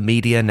it through the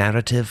media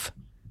narrative?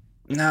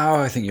 No,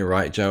 I think you're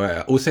right,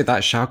 Joe. Also,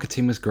 that Schalke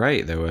team was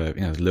great. There were,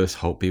 Lewis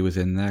Holtby was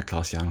in there,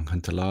 Klaas-Jan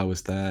Huntelaar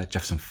was there,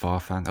 Jefferson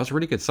Farfan. That was a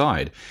really good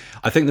side.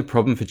 I think the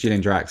problem for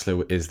Julian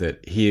Draxler is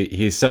that he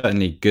is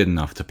certainly good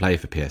enough to play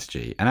for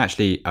PSG. And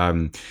actually,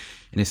 in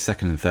his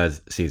second and third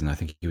season, I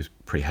think he was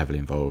pretty heavily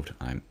involved.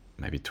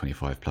 Maybe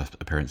 25 plus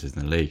appearances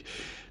in the league.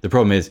 The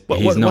problem is,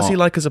 what's he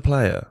like as a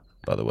player,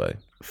 by the way?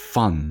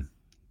 Fun,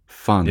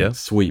 yeah.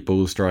 Sweet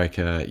ball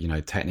striker,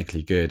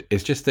 technically good.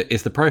 It's just that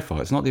it's the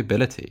profile. It's not the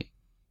ability.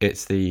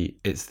 It's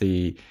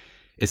the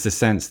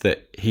sense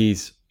that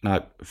he's,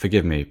 now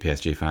forgive me,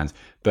 PSG fans,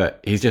 but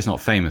he's just not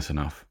famous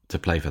enough to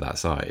play for that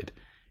side.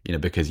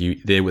 Because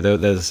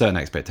there's a certain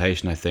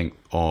expectation, I think,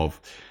 of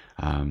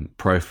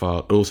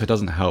profile. It also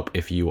doesn't help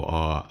if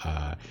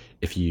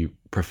you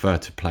prefer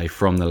to play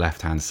from the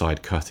left-hand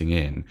side, cutting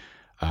in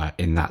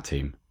that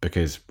team,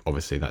 because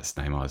obviously that's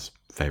Neymar's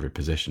favourite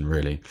position,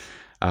 really.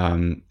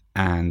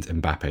 And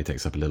Mbappe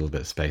takes up a little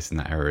bit of space in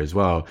that area as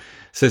well.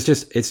 So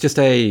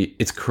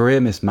it's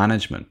career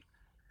mismanagement,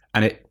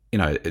 and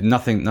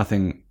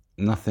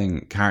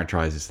nothing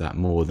characterizes that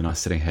more than us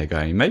sitting here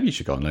going, maybe you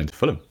should go on loan to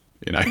Fulham.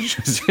 You know,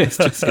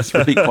 it's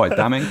really quite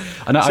damning.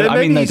 And so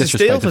I mean, maybe he's a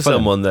steal for Fulham.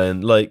 someone then,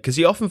 like, because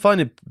you often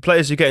find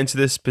players who get into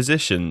this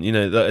position, you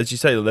know, that, as you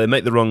say, they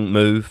make the wrong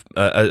move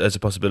as a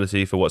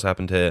possibility for what's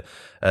happened here.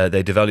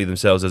 They devalue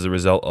themselves as a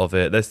result of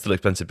it. They're still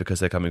expensive because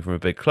they're coming from a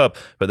big club,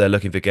 but they're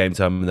looking for game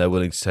time and they're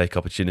willing to take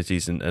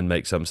opportunities and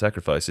make some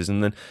sacrifices.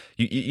 And then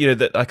you know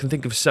that I can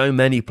think of so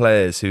many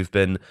players who've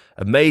been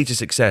a major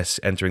success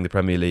entering the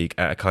Premier League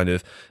at a kind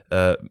of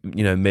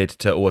you know, mid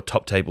to or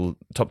top table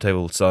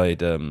side,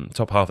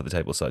 top half of the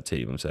table side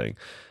team. I'm saying,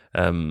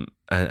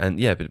 and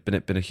yeah,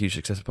 but been a huge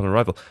success upon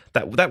arrival.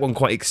 That one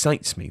quite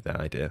excites me. That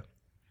idea.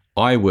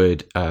 I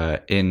would,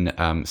 in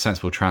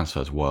sensible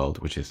transfers world,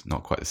 which is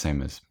not quite the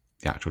same as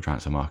the actual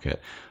transfer market,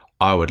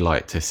 I would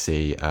like to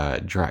see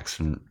Drax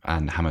and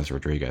James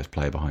Rodriguez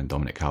play behind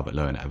Dominic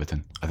Calvert-Lewin at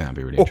Everton. I think that'd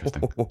be really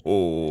interesting.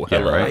 Oh, Yeah,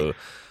 hello. right.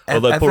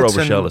 Although poor old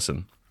Everton-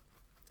 Richarlison.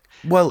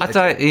 Well,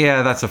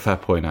 Yeah, that's a fair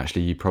point.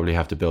 Actually, you probably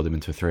have to build him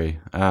into a 3.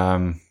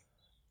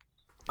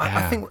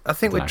 I think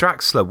with dunno.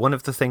 Draxler, one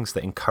of the things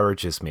that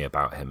encourages me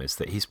about him is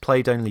that he's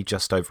played only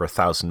just over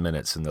 1,000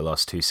 minutes in the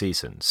last 2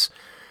 seasons.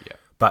 Yeah.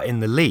 But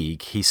in the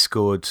league, he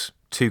scored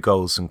 2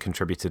 goals and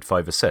contributed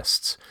 5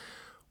 assists,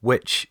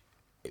 which,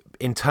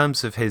 in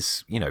terms of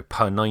his, you know,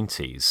 per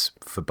 90s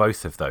for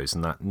both of those,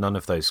 and that none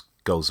of those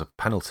goals are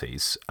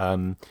penalties,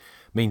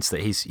 means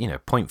that he's, you know,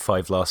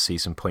 0.5 last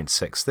season,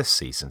 0.6 this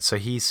season. So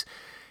he's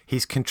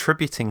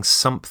contributing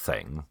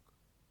something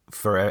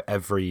for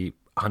every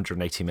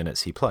 180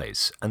 minutes he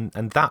plays, and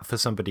that for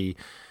somebody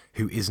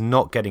who is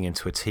not getting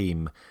into a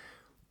team,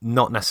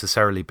 not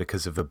necessarily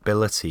because of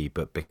ability,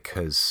 but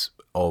because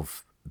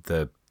of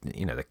the,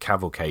 you know, the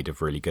cavalcade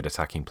of really good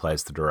attacking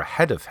players that are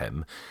ahead of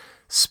him,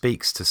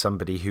 speaks to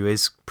somebody who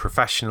is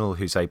professional,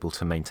 who's able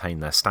to maintain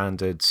their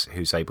standards,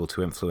 who's able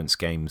to influence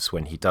games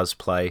when he does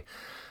play,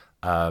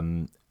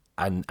 and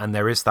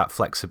there is that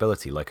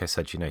flexibility. Like I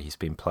said, you know, he's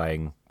been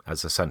playing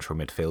as a central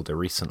midfielder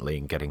recently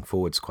and getting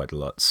forwards quite a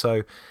lot.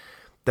 So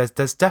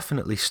there's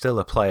definitely still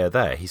a player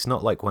there. He's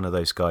not like one of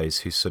those guys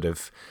who's sort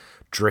of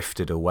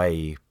drifted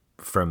away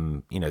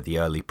from, you know, the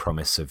early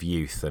promise of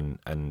youth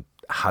and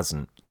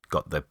hasn't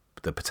got the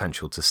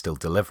potential to still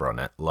deliver on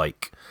it,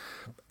 like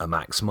a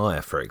Max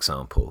Meyer, for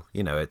example.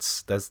 You know,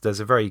 there's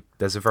a very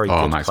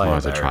good Max player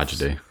Meyer's there. a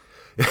tragedy.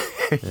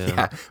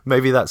 Yeah,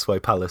 maybe that's why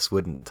Palace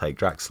wouldn't take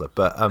Draxler.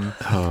 But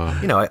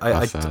you know,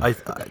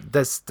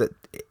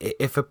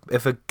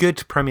 if a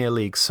good Premier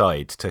League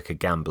side took a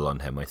gamble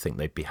on him, I think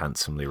they'd be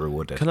handsomely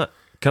rewarded.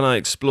 Can I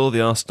explore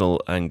the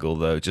Arsenal angle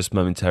though, just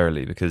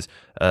momentarily? Because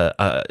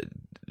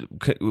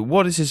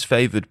what is his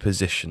favoured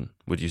position?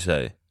 Would you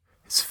say?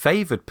 His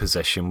favoured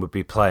position would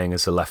be playing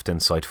as a left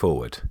inside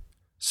forward,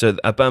 So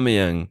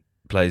Aubameyang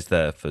plays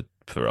there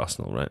for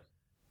Arsenal, right?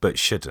 but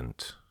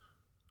shouldn't.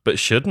 But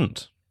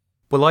shouldn't.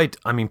 Well,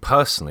 I mean,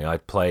 personally,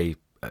 I'd play.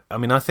 I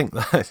mean, I think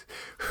that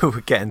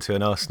we're getting to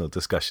an Arsenal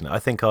discussion. I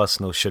think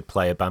Arsenal should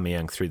play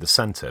Aubameyang through the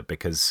centre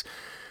because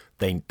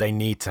they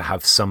need to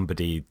have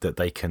somebody that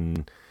they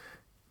can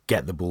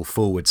get the ball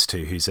forwards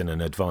to who's in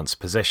an advanced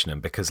position,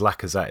 and because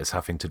Lacazette is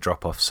having to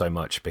drop off so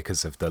much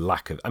because of the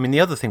lack of. I mean,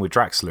 the other thing with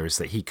Draxler is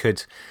that he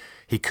could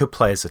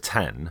play as a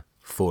 10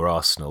 for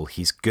Arsenal.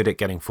 He's good at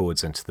getting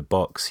forwards into the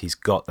box. He's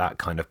got that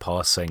kind of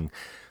passing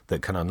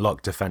that can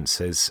unlock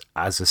defences.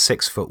 As a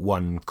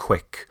 6'1"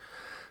 quick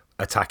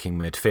attacking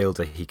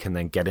midfielder, he can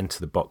then get into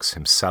the box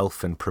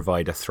himself and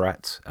provide a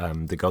threat.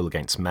 The goal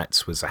against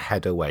Metz was a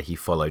header where he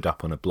followed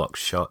up on a blocked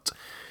shot.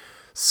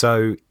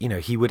 So, you know,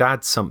 he would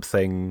add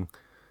something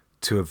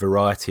to a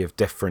variety of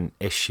different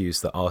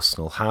issues that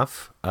Arsenal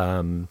have.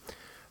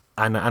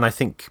 And I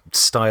think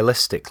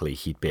stylistically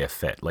he'd be a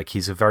fit. Like,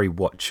 he's a very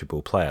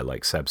watchable player,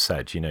 like Seb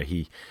said. You know,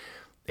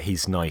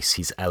 he's nice,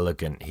 he's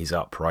elegant, he's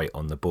upright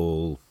on the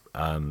ball.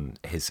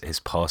 His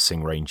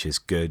passing range is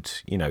good,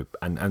 you know,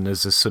 and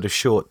as a sort of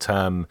short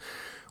term,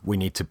 we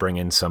need to bring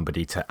in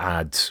somebody to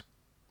add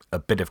a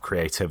bit of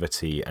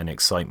creativity and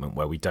excitement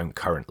where we don't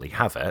currently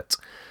have it.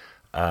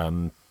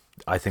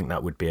 I think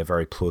that would be a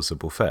very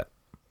plausible fit.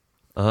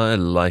 I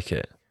like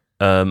it.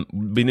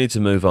 We need to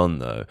move on,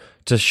 though,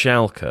 to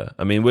Schalke.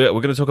 I mean, we're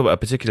going to talk about a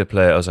particular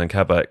player, Ozan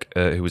Kabak,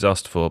 who was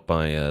asked for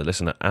by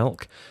listener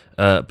Alk.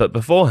 But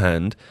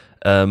beforehand,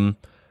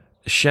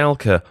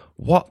 Schalke,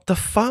 what the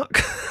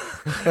fuck?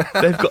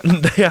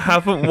 They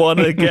haven't won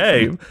a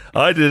game.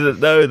 I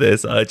didn't know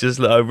this. I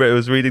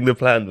was reading the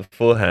plan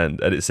beforehand,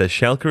 and it says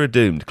Schalke are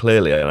doomed,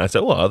 clearly. And I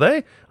said, "What are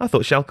they? I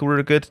thought Schalke were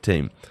a good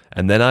team."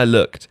 And then I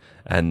looked,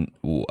 and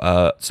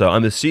so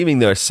I'm assuming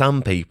there are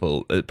some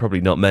people,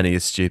 probably not many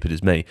as stupid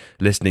as me,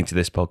 listening to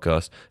this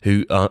podcast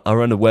who are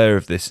unaware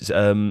of this.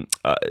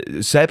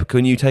 Seb,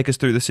 can you take us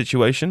through the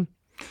situation?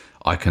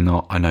 I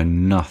cannot. I know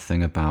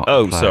nothing about.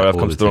 Oh, the player sorry, I've or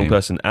come to the wrong team.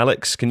 person.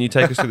 Alex, can you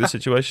take us through the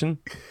situation?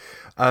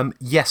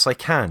 Yes, I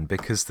can,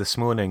 because this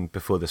morning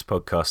before this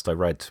podcast, I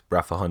read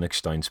Rafa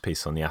Honigstein's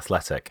piece on The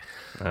Athletic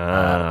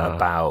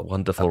about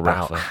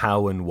Rafa.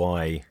 how and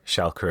why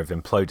Schalke have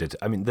imploded.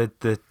 I mean,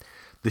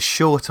 the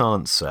short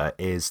answer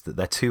is that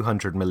they're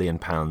 £200 million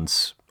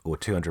or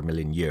 €200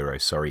 million,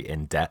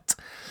 in debt.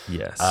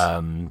 Yes.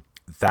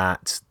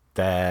 That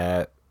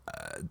their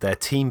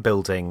team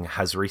building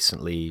has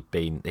recently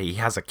been. He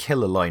has a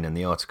killer line in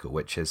the article,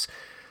 which is,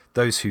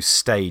 "Those who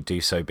stay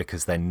do so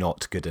because they're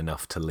not good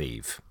enough to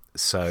leave."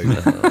 So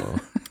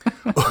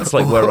it's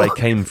like where I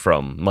came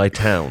from, my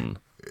town.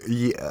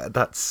 Yeah,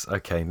 that's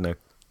okay. No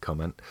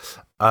comment.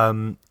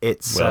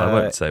 It's well, I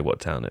won't say what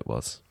town it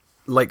was.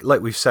 Like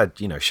we've said,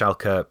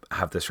 Schalke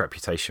have this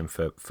reputation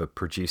for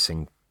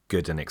producing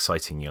good and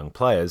exciting young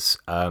players,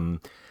 and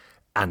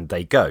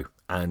they go,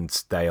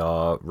 and they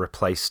are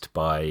replaced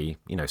by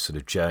sort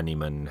of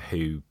journeymen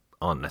who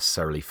aren't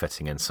necessarily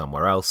fitting in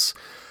somewhere else.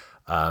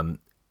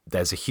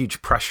 There's a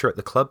huge pressure at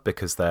the club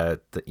because they're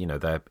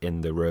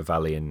in the Ruhr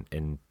Valley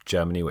in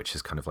Germany, which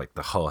is kind of like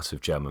the heart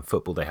of German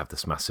football. They have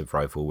this massive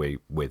rivalry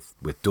with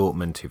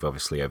Dortmund, who've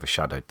obviously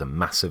overshadowed them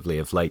massively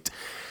of late.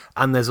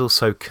 And there's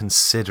also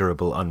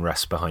considerable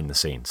unrest behind the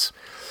scenes.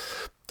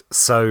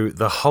 So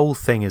the whole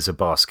thing is a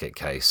basket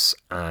case,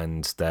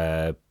 and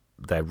they're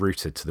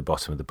rooted to the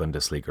bottom of the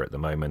Bundesliga at the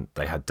moment.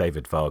 They had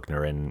David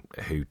Wagner in,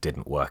 who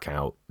didn't work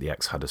out, the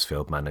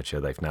ex-Huddersfield manager.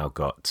 They've now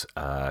got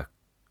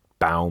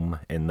Baum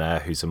in there,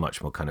 who's a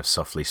much more kind of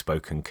softly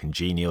spoken,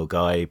 congenial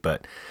guy,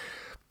 but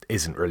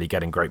isn't really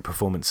getting great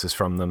performances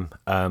from them.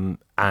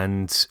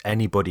 And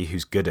anybody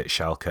who's good at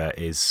Schalke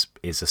is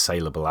a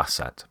saleable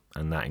asset,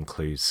 and that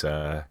includes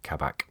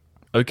Kabak.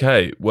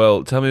 Okay,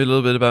 well, tell me a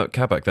little bit about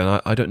Kabak then.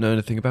 I don't know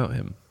anything about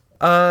him.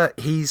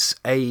 He's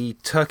a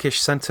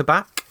Turkish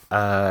centre-back.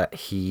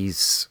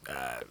 He's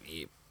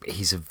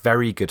a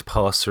very good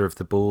passer of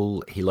the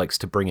ball. He likes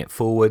to bring it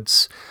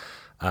forwards.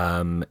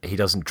 He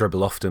doesn't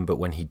dribble often, but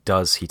when he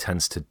does, he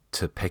tends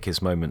to pick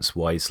his moments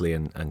wisely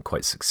and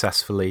quite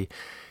successfully.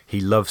 He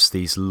loves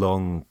these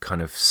long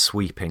kind of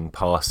sweeping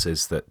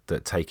passes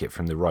that take it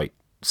from the right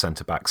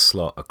centre-back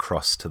slot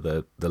across to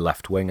the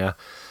left winger.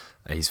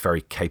 He's very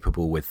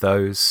capable with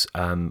those.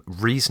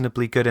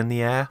 Reasonably good in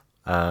the air.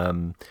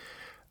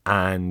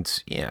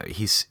 And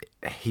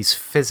he's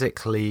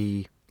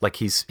physically, like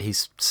he's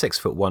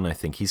 6'1", I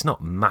think. He's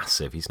not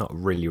massive. He's not a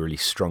really, really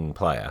strong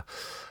player.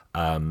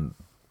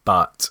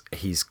 But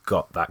he's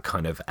got that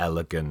kind of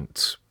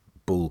elegant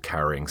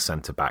ball-carrying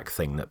centre-back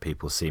thing that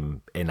people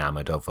seem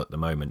enamoured of at the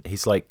moment.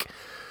 He's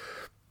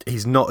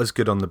not as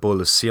good on the ball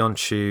as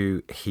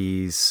Sionchu.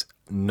 He's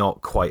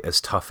not quite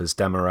as tough as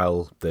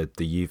Demirel, the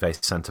Juve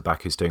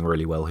centre-back who's doing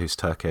really well, who's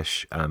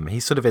Turkish.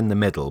 He's sort of in the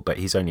middle, but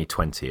he's only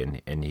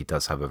 20 and he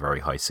does have a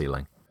very high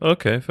ceiling.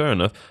 Okay, fair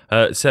enough.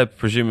 Seb,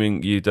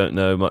 presuming you don't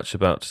know much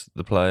about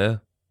the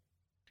player?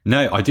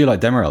 No, I do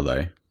like Demirel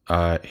though.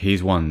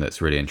 He's one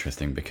that's really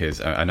interesting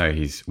because I know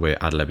we're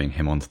ad-libbing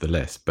him onto the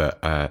list,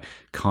 but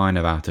kind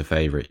of out of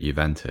favour at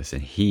Juventus,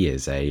 and he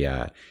is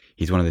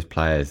he's one of those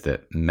players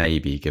that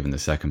maybe, given the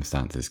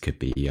circumstances, could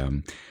be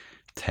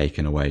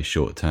taken away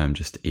short term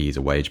just to ease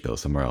a wage bill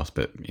somewhere else.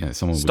 But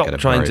someone stop would get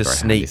a trying very, to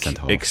very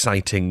sneak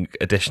exciting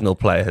additional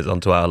players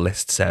onto our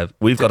list, Seb.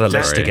 We've got a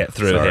list to get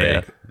through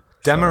here.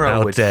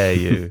 Demirel How dare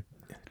you?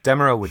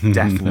 Demirel would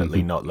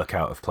definitely not look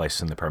out of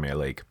place in the Premier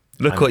League.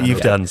 Look what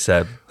you've done,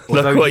 Seb.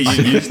 Look what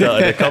you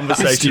started a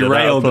conversation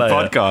about a player. The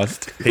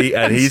podcast.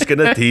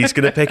 He's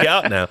gonna pick it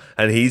up now,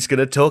 and he's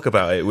gonna talk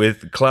about it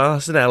with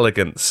class and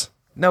elegance.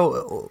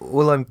 No,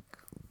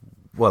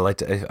 I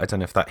don't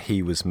know if that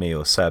he was me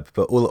or Seb,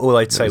 but all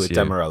I'd say with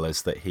Demirel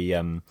is that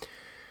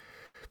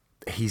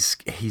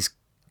he's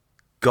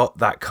got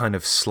that kind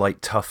of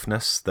slight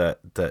toughness that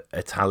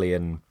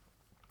Italian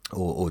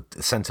or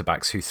centre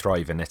backs who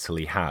thrive in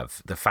Italy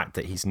have. The fact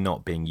that he's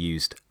not being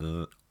used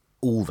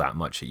all that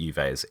much at Juve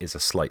is a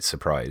slight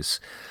surprise.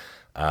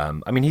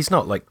 I mean, he's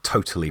not like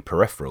totally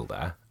peripheral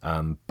there,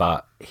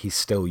 but he's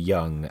still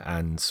young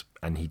and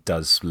he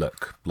does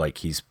look like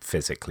he's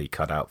physically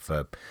cut out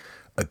for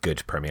a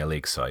good Premier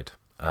League side.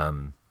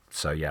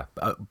 So yeah,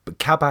 but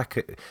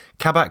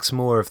Kabak's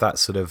more of that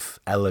sort of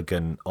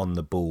elegant on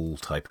the ball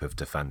type of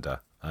defender.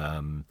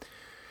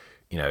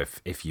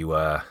 If you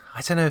were,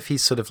 I don't know if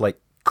he's sort of like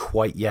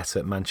quite yet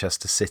at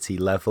Manchester City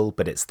level,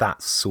 but it's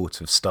that sort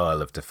of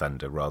style of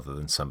defender rather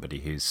than somebody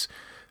who's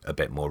a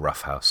bit more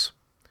roughhouse.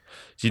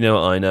 Do you know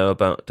what I know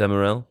about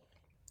Demirel?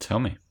 Tell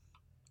me.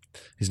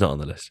 He's not on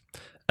the list.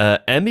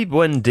 Emi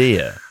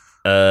Buendia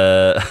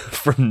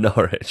from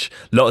Norwich.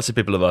 Lots of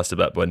people have asked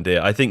about Buendia.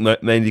 I think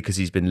mainly because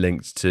he's been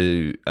linked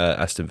to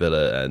Aston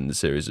Villa and a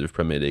series of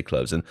Premier League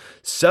clubs, and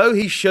so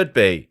he should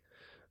be,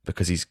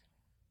 because he's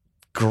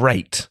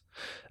great.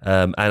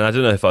 And I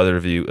don't know if either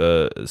of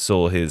you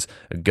saw his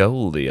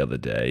goal the other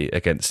day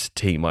against a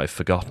team I've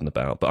forgotten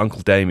about, but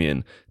Uncle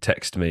Damien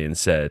texted me and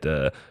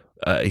said,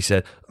 he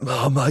said,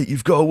 "Oh, mate,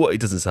 you've got to watch." He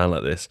doesn't sound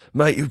like this.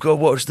 "Mate, you've got to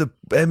watch the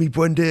Emi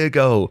Buendia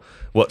goal."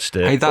 Watched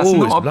it. Hey, that's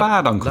not a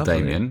bad Uncle lovely.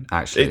 Damien,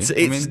 actually.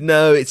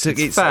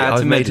 It's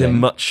I've made him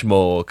much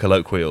more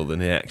colloquial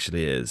than he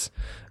actually is.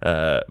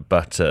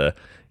 But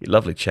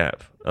lovely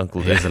chap.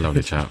 Uncle Damien. He's a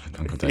lovely chap,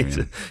 Uncle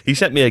Damien. He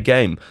sent me a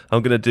game.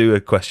 I'm going to do a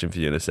question for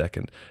you in a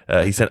second.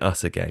 He sent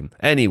us a game.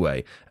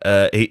 Anyway,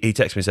 he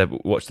texted me and said,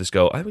 "Watch this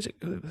goal." Was it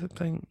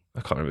playing? I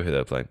can't remember who they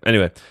were playing.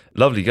 Anyway,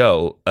 lovely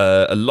goal.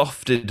 A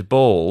lofted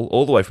ball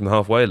all the way from the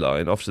halfway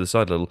line off to the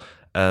side a little,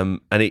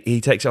 and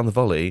he takes it on the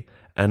volley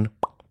and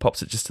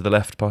pops it just to the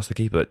left past the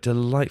keeper.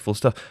 Delightful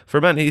stuff. For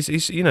a man, he's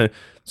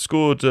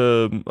scored,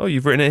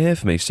 you've written it here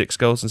for me, 6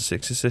 goals and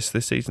 6 assists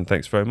this season.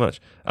 Thanks very much.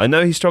 I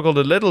know he struggled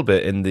a little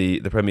bit in the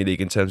Premier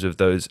League in terms of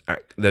those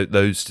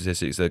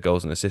statistics, the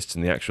goals and assists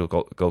and the actual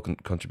goal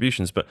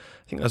contributions, but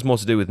I think that's more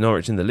to do with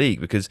Norwich in the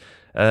league, because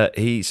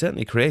he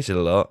certainly created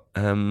a lot.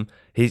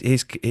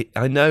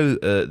 I know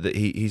that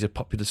he's a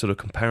popular sort of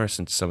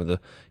comparison to some of the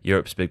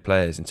Europe's big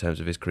players in terms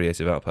of his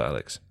creative output,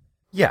 Alex.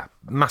 Yeah,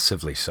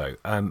 massively so.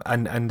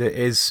 And it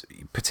is,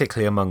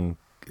 particularly among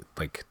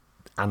like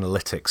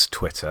analytics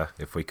Twitter,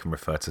 if we can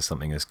refer to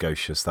something as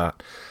gauche as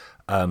that,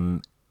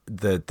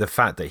 the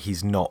fact that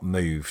he's not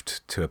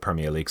moved to a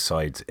Premier League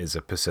side is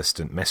a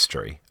persistent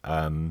mystery.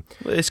 Well,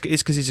 it's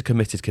because he's a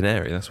committed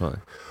Canary, that's why.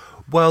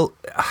 Well,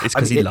 it's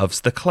because he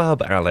loves the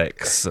club,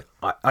 Alex.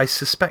 I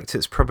suspect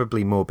it's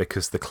probably more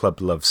because the club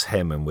loves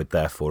him and would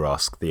therefore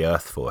ask the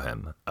earth for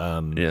him.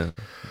 Yeah,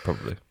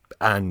 probably.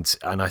 And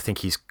I think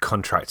he's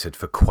contracted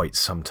for quite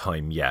some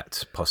time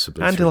yet,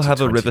 possibly. And he'll have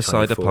a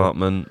riverside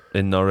apartment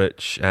in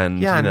Norwich, and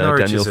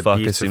Daniel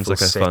Farke seems like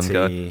a fun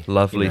guy.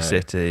 Lovely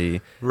city,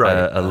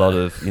 right? A lot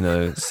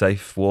of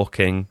safe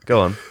walking.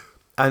 Go on.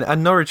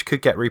 And Norwich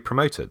could get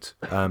re-promoted.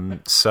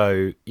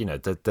 So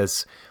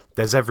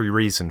there's every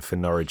reason for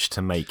Norwich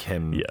to make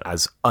him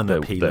as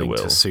unappealing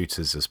to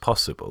suitors as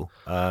possible.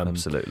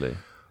 Absolutely.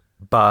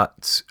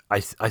 But I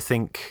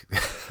think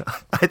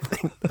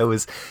there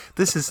was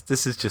this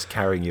is just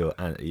carrying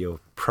your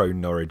pro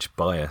Norwich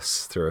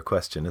bias through a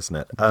question, isn't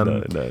it?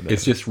 No.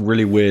 It's just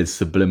really weird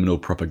subliminal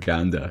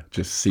propaganda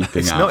just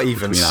seeping it's out. Not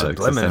even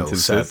subliminal,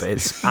 Seb.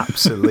 It's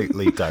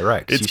absolutely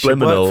direct. It's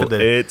subliminal.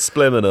 It's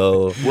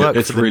subliminal. Work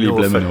it's for the really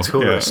Norfolk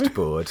Tourist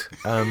Board.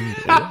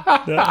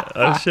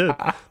 I should.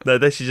 No,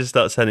 they should just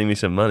start sending me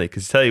some money,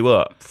 because tell you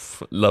what,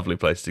 lovely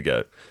place to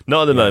go.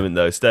 Not at the moment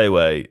though. Stay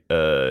away.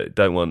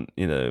 Don't want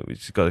we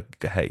just got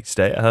to. Hey,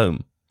 stay at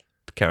home.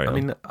 Carry on. I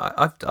mean,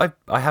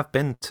 I have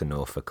been to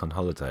Norfolk on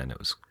holiday, and it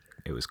was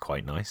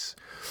quite nice.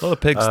 A lot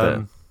of pigs there.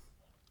 A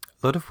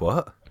lot of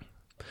what?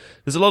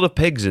 There's a lot of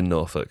pigs in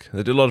Norfolk.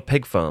 They do a lot of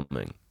pig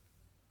farming.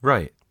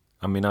 Right.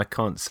 I mean, I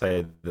can't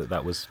say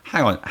that was.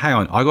 Hang on.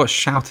 I got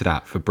shouted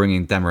at for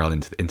bringing Demirel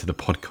into the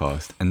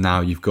podcast, and now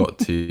you've got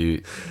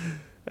to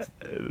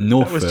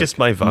Norfolk. That was just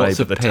my vibe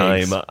at the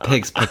time.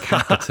 Pigs per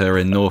capita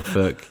in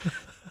Norfolk.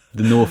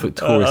 The Norfolk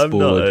Tourist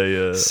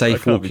Board.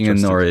 Safe walking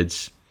in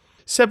Norwich.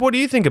 Seb, what do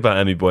you think about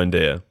Emi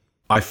Buendia?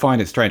 I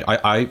find it strange.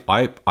 I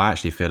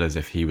actually feel as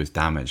if he was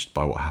damaged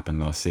by what happened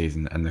last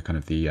season, and the kind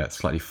of the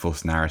slightly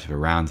false narrative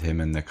around him,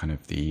 and the kind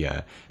of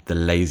the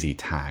lazy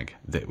tag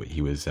that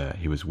he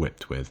was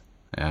whipped with.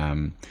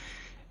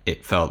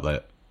 It felt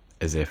that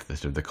as if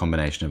the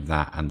combination of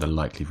that and the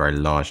likely very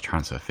large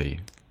transfer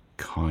fee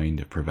kind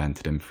of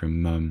prevented him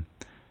from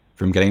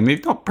getting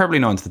moved. Probably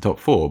not into the top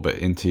 4, but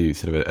into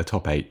sort of a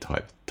top 8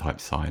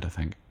 type side, I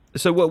think.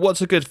 So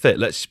what's a good fit?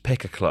 Let's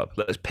pick a club.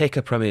 Let's pick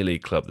a Premier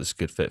League club that's a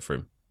good fit for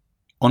him.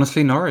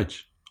 Honestly,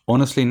 Norwich.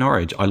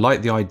 I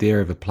like the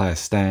idea of a player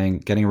staying,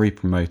 getting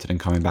re-promoted and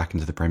coming back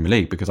into the Premier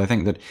League, because I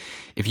think that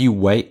if you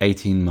wait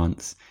 18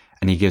 months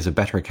and he gives a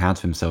better account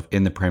of himself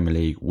in the Premier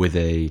League with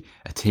a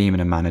team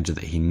and a manager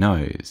that he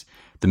knows,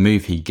 the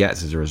move he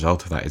gets as a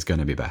result of that is going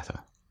to be better.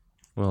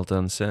 Well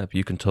done, Seb.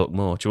 You can talk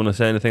more. Do you want to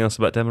say anything else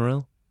about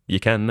Demirel?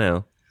 You can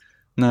now.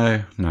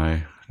 No.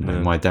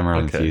 My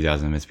Demirel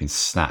enthusiasm has been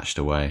snatched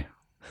away.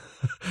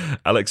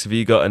 Alex, have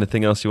you got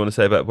anything else you want to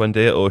say about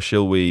Buendia, or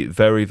shall we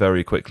very,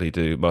 very quickly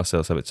do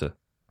Marcel Sabitzer?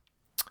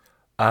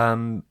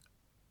 I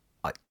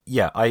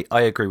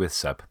agree with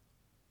Seb.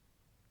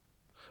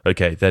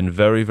 Okay, then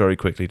very, very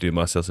quickly do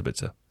Marcel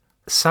Sabitzer.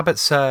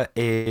 Sabitzer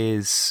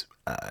is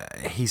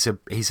he's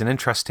an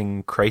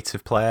interesting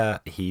creative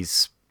player.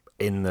 He's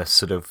in the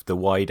sort of the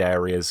wide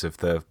areas of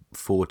the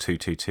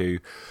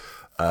 4-2-2-2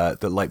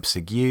 that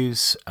Leipzig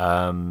use.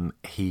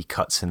 He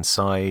cuts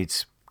inside.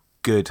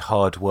 Good,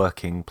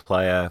 hard-working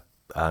player,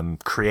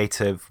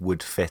 creative,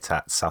 would fit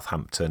at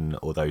Southampton,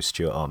 although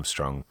Stuart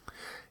Armstrong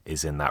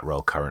is in that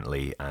role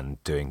currently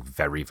and doing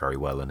very, very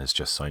well and has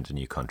just signed a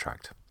new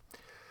contract.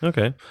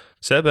 Okay.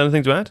 Seb,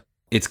 anything to add?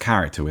 It's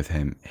character with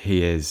him.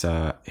 He's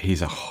a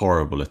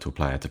horrible little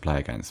player to play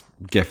against.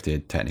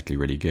 Gifted, technically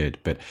really good,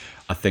 but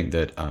I think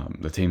that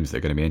the teams that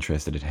are going to be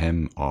interested in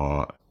him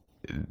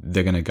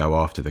they're going to go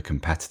after the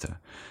competitor.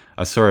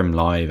 I saw him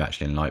live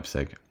actually in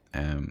Leipzig.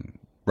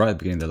 Right at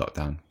the beginning of the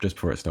lockdown, just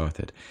before it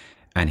started.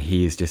 And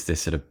he's just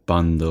this sort of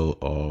bundle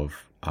of,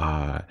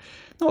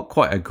 not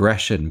quite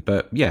aggression,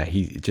 but yeah,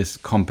 he's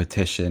just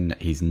competition,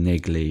 he's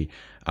niggly,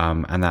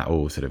 and that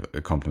all sort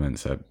of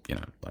complements a,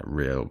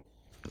 real,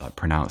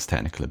 pronounced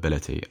technical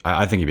ability.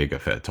 I think he'd be a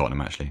good fit at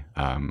Tottenham, actually.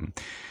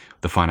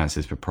 The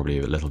finances were probably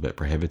a little bit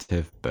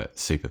prohibitive, but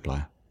super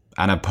player.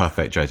 And a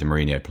perfect Jose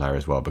Mourinho player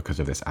as well, because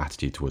of this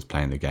attitude towards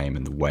playing the game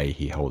and the way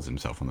he holds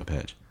himself on the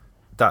pitch.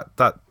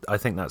 That I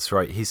think that's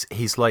right.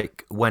 He's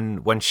like when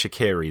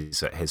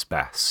Shaqiri's at his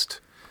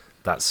best.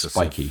 That's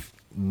spiky, sort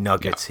of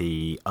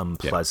nuggety,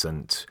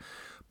 unpleasant,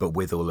 but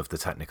with all of the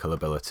technical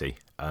ability.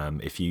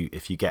 If you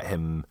get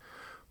him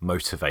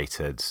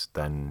motivated,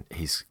 then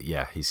he's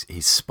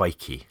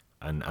spiky,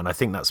 and I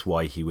think that's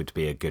why he would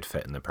be a good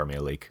fit in the Premier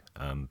League,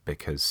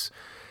 because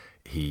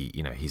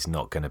he's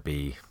not going to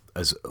be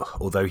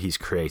although he's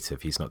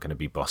creative, he's not going to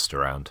be bossed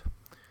around.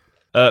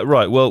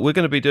 Right, well, we're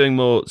going to be doing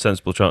more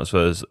sensible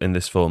transfers in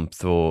this form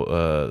for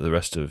the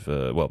rest of,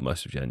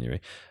 most of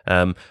January.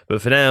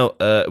 But for now,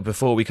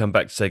 before we come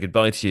back to say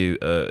goodbye to you,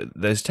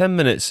 there's 10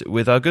 minutes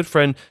with our good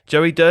friend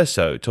Joey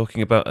D'Urso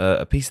talking about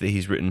a piece that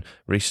he's written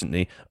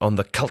recently on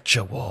the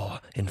culture war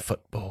in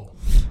football.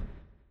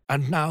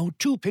 And now,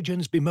 two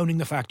pigeons bemoaning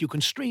the fact you can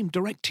stream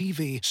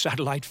DirecTV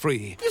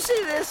satellite-free. You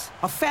see this?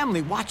 A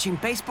family watching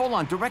baseball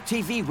on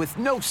DirecTV with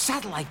no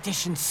satellite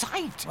dish in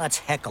sight. Let's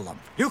heckle them.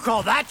 You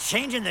call that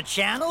changing the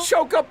channel?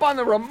 Choke up on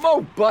the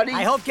remote, buddy.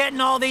 I hope getting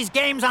all these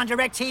games on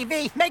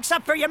DirecTV makes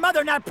up for your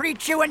mother not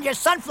pre-chewing your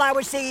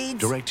sunflower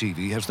seeds.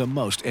 DirecTV has the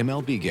most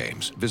MLB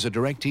games. Visit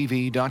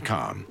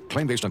DirecTV.com.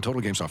 Claim based on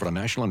total games offered on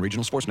national and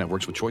regional sports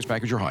networks with choice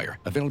package or higher.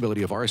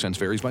 Availability of RSNs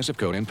varies by zip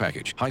code and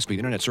package. High-speed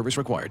internet service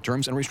required.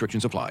 Terms and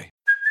restrictions apply.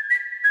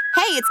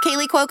 Hey, it's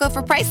Kaylee Cuoco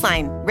for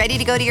Priceline. Ready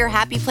to go to your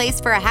happy place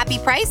for a happy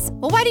price?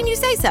 Well, why didn't you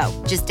say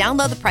so? Just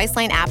download the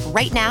Priceline app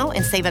right now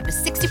and save up to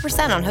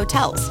 60% on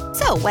hotels.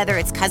 So whether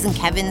it's Cousin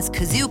Kevin's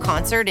Kazoo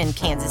Concert in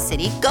Kansas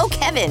City, go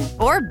Kevin,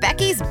 or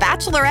Becky's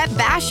Bachelorette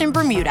Bash in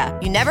Bermuda,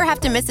 you never have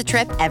to miss a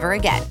trip ever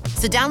again.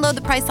 So download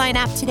the Priceline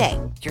app today.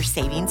 Your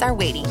savings are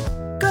waiting.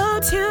 Go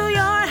to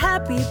your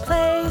happy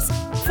place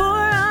for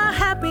a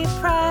happy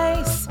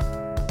price.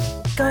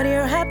 Go to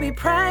your happy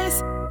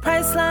price,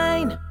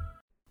 Priceline.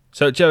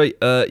 So, Joey,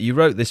 you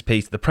wrote this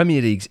piece, The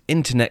Premier League's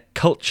Internet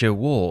Culture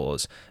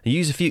Wars. You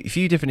use a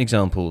few different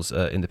examples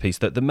in the piece.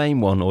 The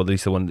main one, or at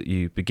least the one that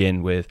you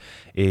begin with,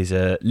 is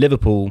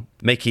Liverpool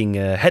making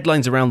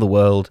headlines around the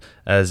world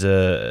as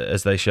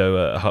they show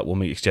a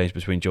heartwarming exchange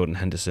between Jordan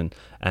Henderson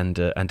and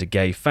a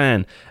gay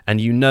fan. And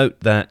you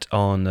note that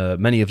on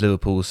many of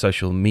Liverpool's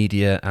social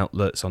media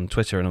outlets, on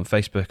Twitter and on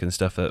Facebook and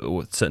stuff,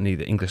 or certainly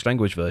the English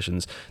language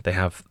versions, they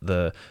have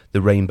the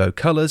rainbow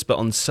colours, but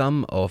on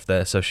some of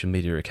their social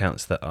media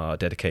accounts that are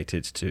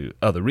dedicated to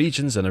other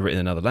regions and are written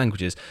in other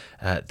languages,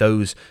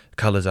 those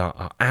colours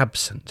are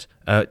absent.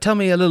 Tell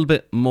me a little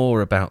bit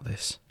more about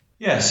this.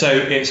 Yeah, so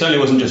it certainly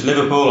wasn't just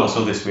Liverpool. I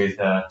saw this with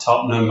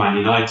Tottenham, Man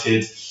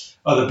United,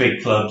 other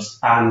big clubs.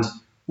 And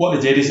what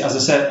they did is,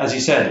 as you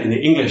said, in the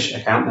English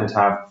account, they'd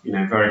have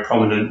very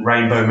prominent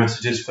rainbow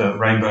messages for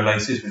Rainbow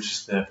Laces, which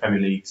is the Premier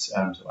League's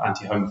sort of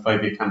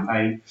anti-homophobia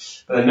campaign.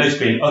 But then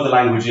notably in other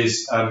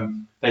languages,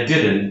 they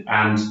didn't.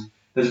 And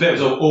there's a bit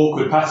of an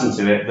awkward pattern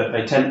to it that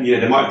they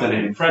they might have done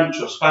it in French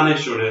or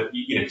Spanish, or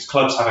because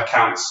clubs have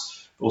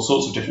accounts for all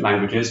sorts of different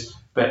languages.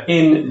 But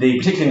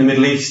particularly in the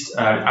Middle East,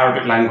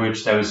 Arabic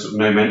language, there was sort of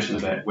no mention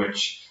of it,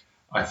 which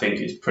I think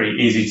is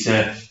pretty easy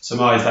to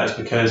surmise that is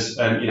because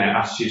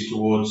attitudes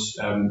towards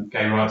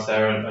gay rights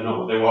there are not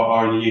what they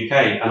are in the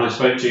UK. And I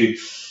spoke to,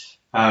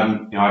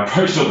 I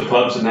approached all the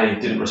clubs and they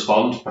didn't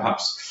respond,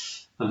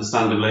 perhaps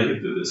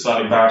understandably,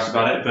 slightly embarrassed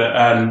about it. But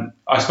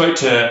I spoke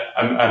to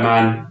a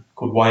man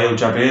called Wael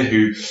Jabir,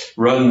 who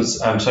runs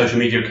social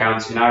media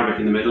accounts in Arabic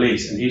in the Middle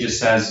East, and he just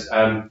says,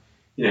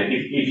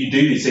 if you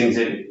do these things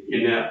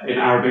in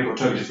Arabic or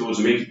targeted towards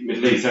the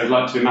Middle East, there would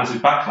like to be a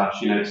massive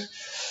backlash.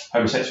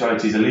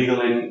 Homosexuality is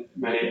illegal in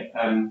many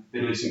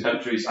Middle Eastern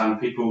countries,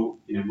 and people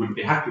wouldn't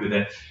be happy with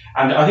it.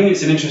 And I think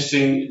it's an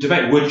interesting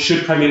debate.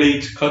 Should Premier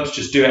League clubs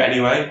just do it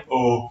anyway,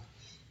 or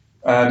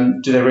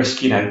do they risk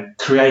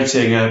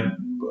creating a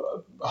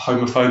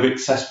homophobic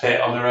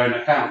cesspit on their own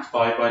account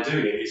by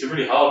doing it? It's a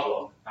really hard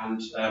one. And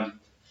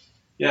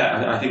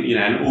I think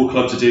and all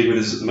clubs are dealing with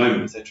this at the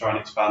moment as they try and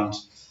expand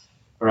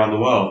around the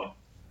world.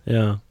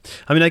 Yeah,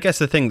 I mean, I guess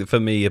the thing that for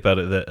me about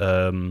it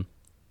that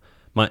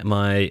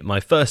my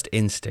first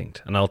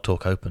instinct, and I'll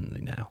talk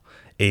openly now,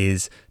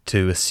 is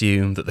to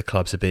assume that the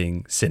clubs are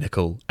being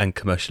cynical and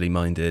commercially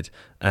minded,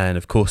 and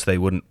of course they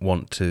wouldn't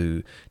want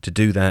to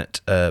do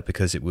that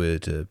because it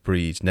would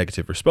breed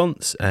negative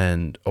response,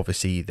 and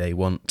obviously they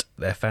want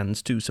their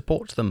fans to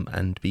support them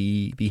and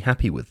be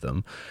happy with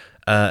them.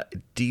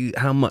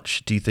 How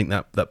much do you think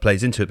that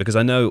plays into it? Because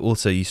I know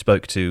also you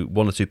spoke to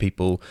one or two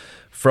people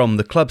from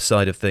the club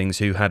side of things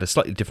who had a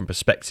slightly different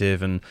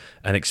perspective and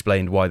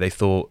explained why they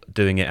thought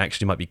doing it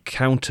actually might be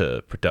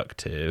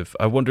counterproductive.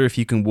 I wonder if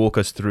you can walk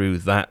us through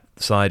that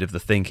side of the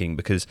thinking,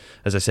 because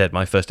as I said,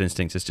 my first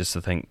instinct is just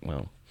to think,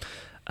 well,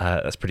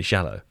 that's pretty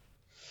shallow.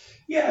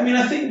 Yeah, I mean,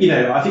 I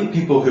think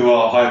people who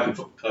are high up in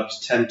football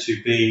clubs tend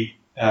to be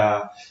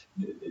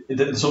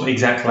the sort of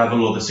exec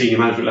level or the senior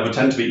management level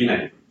tend to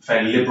be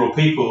fairly liberal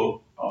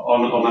people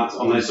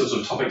on those sorts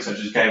of topics such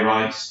as gay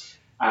rights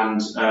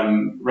and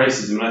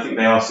racism, and I think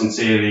they are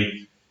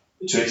sincerely,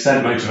 to an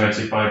extent,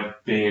 motivated by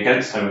being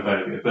against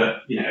homophobia.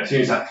 But as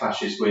soon as that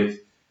clashes with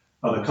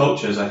other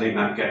cultures, I think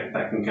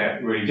that can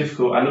get really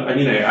difficult. And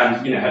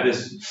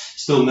there's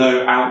still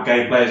no out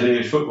gay players in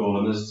English football,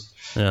 and there's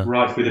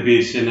rife with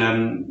abuse in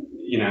and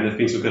there's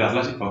been some good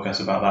athletic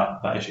podcasts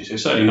about that issue. So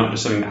it's certainly not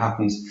just something that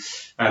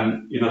happens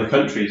in other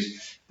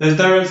countries.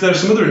 There are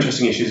some other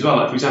interesting issues as well,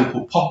 like for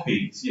example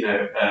poppies.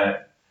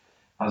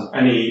 as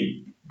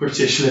any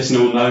British listener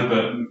will know,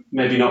 but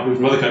maybe not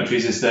from other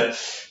countries, is that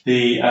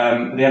the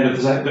end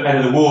of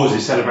the wars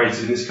is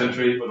celebrated in this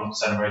country, well, not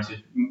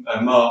celebrated,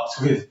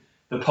 marked with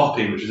the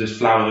poppy, which is this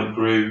flower that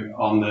grew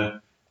on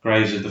the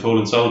graves of the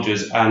fallen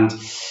soldiers. And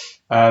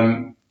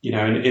in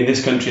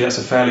this country, that's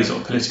a fairly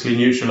sort of politically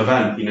neutral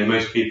event.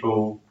 Most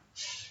people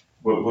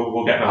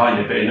will get behind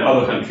it, but in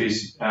other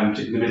countries,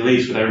 particularly the Middle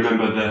East, where they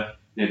remember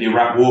the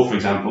Iraq War, for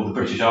example, the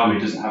British Army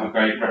doesn't have a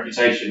great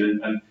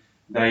reputation, and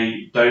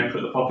they don't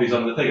put the poppies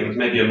on the thing. It was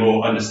maybe a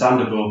more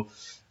understandable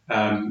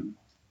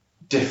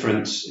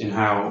difference in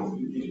how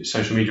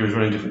social media is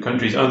run in different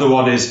countries. Another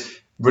one is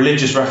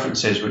religious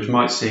references, which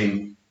might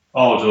seem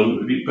odd,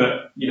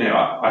 but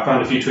I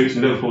found a few tweets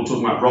in Liverpool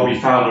talking about Robbie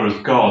Fowler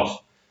as God,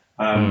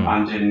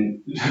 and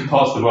in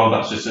parts of the world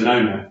that's just a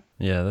no-no.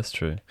 Yeah, that's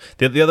true.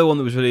 The other one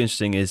that was really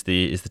interesting is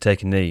the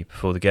take a knee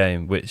before the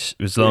game, which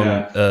was long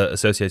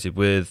associated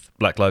with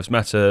Black Lives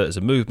Matter as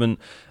a movement,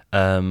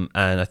 and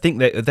I think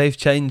they've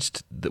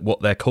changed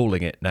what they're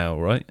calling it now,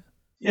 right?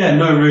 Yeah,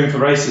 no room for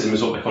racism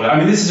is what they call it. I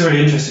mean, this is a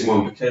really interesting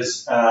one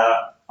because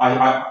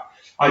I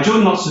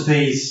joined lots of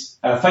these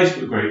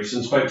Facebook groups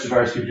and spoke to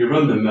various people who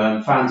run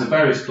them, fans of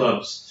various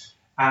clubs,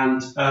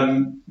 and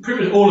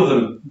pretty much all of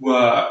them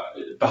were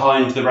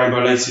behind the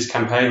Rainbow Laces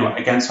campaign or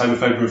against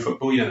homophobia in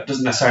football. That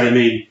doesn't necessarily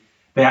mean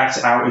they act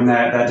it out in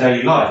their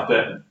daily life,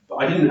 but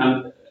I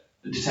didn't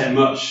detect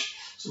much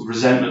sort of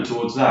resentment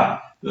towards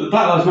that. But the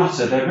Black Lives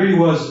Matter, there really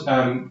was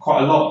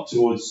quite a lot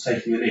towards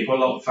taking the knee. Quite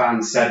a lot of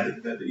fans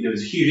said that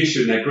there's a huge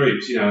issue in their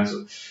groups, sort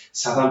of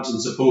Southampton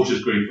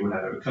supporters group or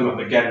whatever. It would come up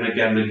again and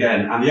again and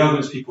again. And the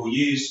arguments people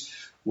used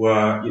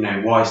were,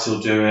 why still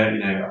do it?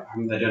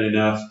 Haven't they done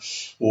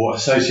enough? Or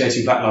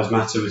associating Black Lives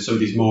Matter with some of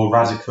these more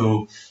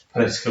radical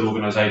political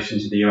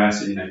organisations in the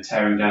US, and,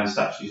 tearing down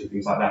statues and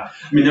things like that.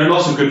 I mean, there are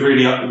lots of good,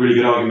 really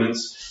good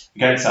arguments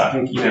against that. I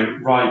think,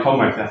 Ryan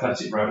Conway for The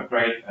Athletic wrote a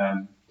great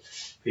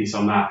piece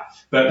on that.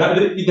 But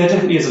there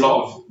definitely is a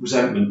lot of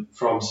resentment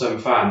from some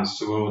fans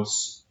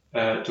towards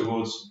the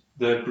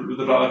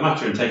Black Lives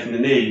Matter and taking the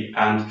knee.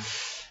 And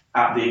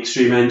at the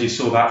extreme end, you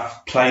saw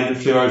that plane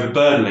that flew over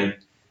Burnley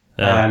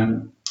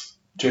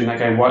during that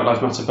game, White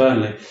Lives Matter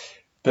Burnley.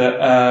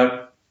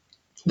 But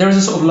there is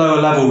a sort of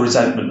lower level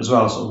resentment as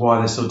well, sort of why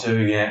they're still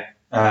doing it,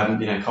 can't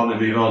they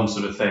move on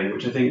sort of thing,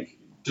 which I think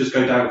does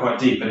go down quite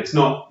deep. And it's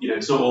not,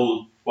 it's not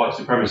all white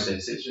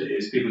supremacists.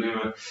 It's people who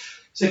are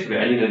sick of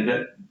it.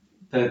 And,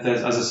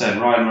 there's, as I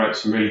said, Ryan wrote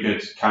some really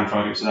good counter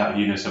arguments to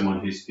that. Someone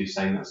who's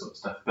saying that sort of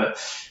stuff. But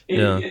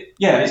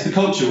it's the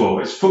culture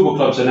war. It's football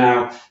clubs are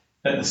now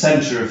at the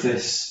centre of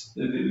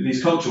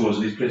these culture wars,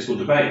 these political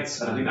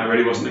debates. And I think that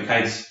really wasn't the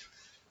case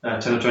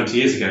 10 or 20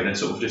 years ago. They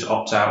sort of just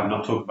opt out and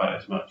not talk about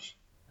it as much.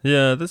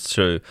 Yeah, that's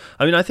true.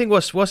 I mean, I think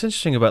what's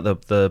interesting about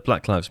the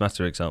Black Lives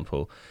Matter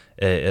example,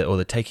 or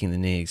the taking the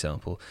knee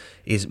example,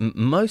 is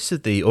most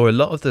of a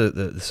lot of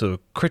the sort of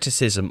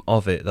criticism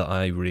of it that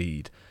I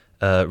read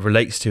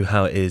relates to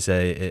how it is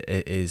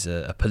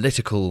a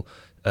political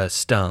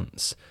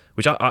stance,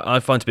 which I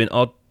find to be an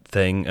odd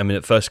thing. I mean,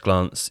 at first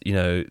glance,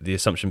 the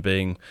assumption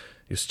being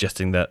you're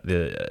suggesting that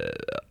the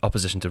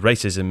opposition to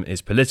racism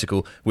is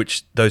political,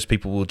 which those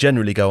people will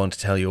generally go on to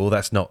tell you,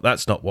 that's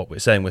not what we're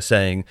saying. We're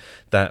saying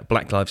that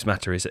Black Lives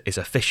Matter is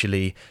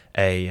officially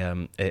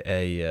a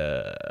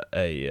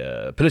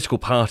political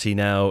party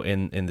now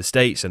in the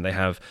States, and they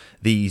have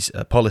these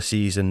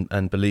policies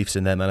and beliefs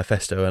in their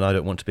manifesto, and I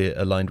don't want to be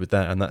aligned with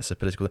that, and that's a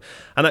political.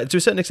 And to a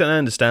certain extent, I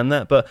understand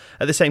that, but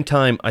at the same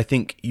time, I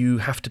think you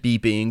have to be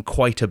being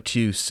quite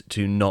obtuse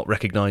to not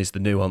recognise the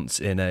nuance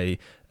in a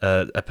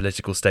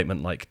political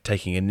statement like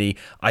taking a knee.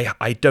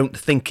 I don't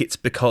think it's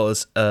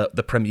because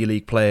the Premier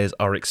League players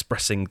are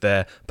expressing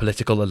their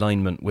political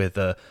alignment with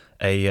a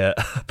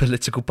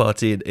political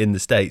party in the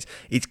States.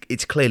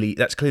 That's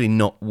clearly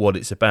not what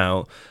it's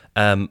about.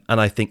 And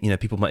I think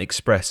people might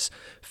express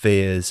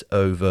fears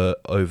over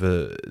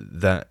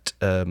that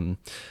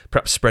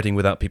perhaps spreading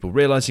without people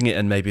realizing it,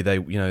 and maybe they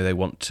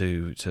want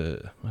to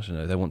I don't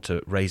know, they want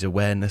to raise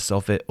awareness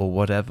of it or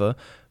whatever.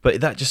 But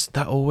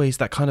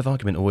that kind of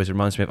argument always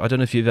reminds me of, I don't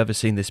know if you've ever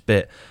seen this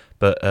bit,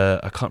 but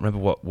I can't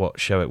remember what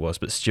show it was,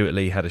 but Stuart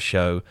Lee had a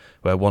show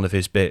where one of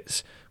his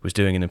bits was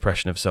doing an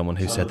impression of someone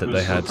who said that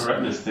they had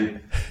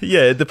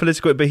the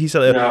political, but he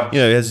said he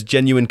has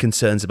genuine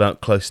concerns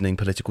about closening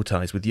political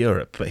ties with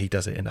Europe, but he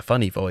does it in a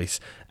funny voice,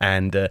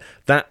 and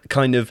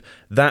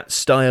that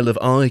style of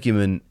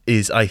argument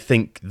is, I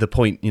think, the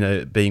point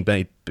being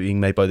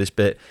made by this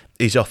bit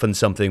is often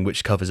something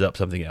which covers up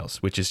something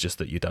else, which is just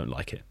that you don't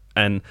like it.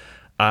 And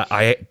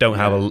I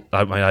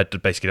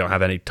basically don't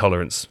have any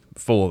tolerance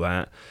for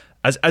that.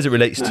 As it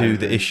relates to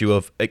the issue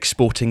of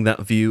exporting that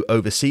view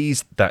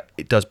overseas, that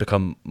it does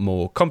become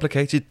more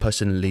complicated.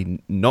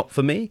 Personally, not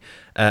for me.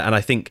 And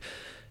I think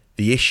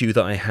the issue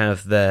that I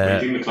have there...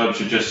 Do you think the club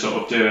should just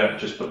sort of do it,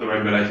 just put the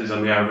Rainbow Laces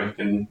on the Arabic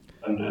and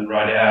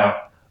ride it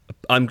out?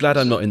 I'm glad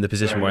I'm not in the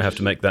position where I have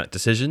to make that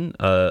decision.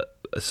 So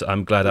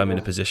I'm glad I'm in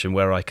a position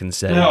where I can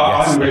say,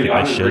 yes, I think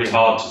I should. It's really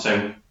hard to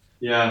say,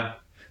 yeah.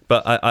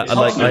 But I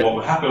like what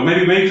would happen. Or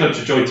maybe clubs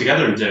should join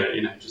together and do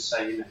it. Just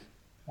say,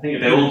 I think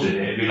if they all did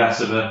it, it'd be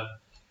less of a.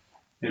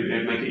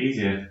 It'd make it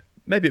easier.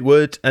 Maybe it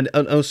would, and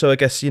also I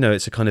guess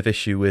it's a kind of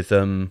issue with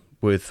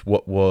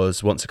what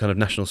was once a kind of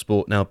national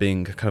sport now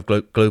being a kind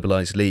of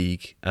globalized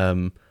league.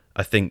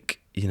 I think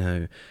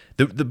the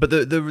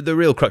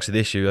real crux of the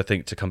issue, I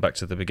think, to come back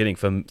to the beginning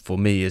for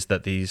me, is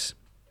that these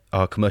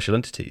are commercial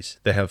entities.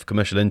 They have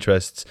commercial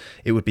interests.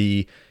 It would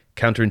be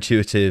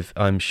counterintuitive,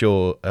 I'm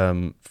sure,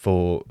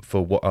 for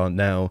what are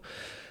now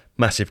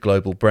massive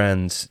global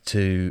brands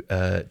to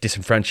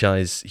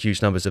disenfranchise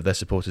huge numbers of their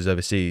supporters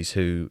overseas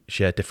who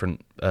share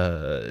different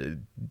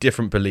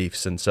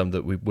beliefs, and some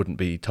that we wouldn't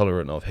be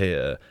tolerant of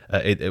here,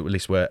 at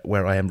least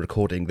where I am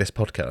recording this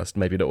podcast,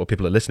 maybe not where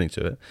people are listening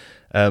to it.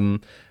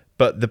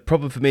 But the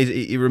problem for me is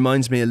it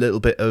reminds me a little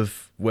bit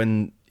of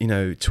when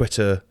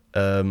Twitter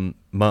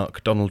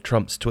mark Donald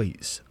Trump's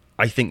tweets.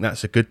 I think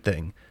that's a good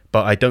thing,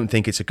 but I don't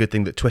think it's a good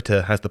thing that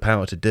Twitter has the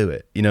power to do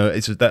it.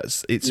 It's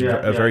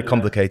a very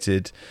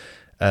complicated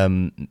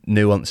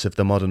nuance of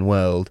the modern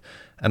world,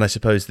 and I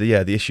suppose the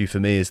issue for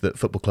me is that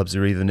football clubs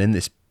are even in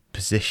this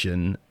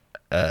position,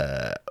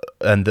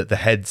 and that the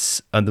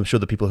heads, and I'm sure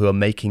the people who are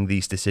making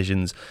these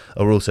decisions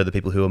are also the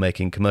people who are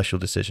making commercial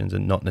decisions,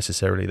 and not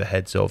necessarily the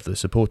heads of the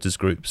supporters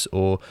groups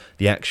or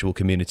the actual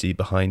community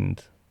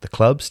behind the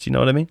clubs. Do you know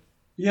what I mean?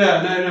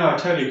 Yeah, no, I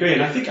totally agree,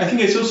 and I think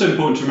it's also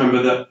important to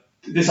remember that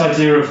this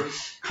idea of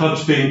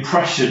clubs being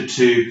pressured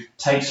to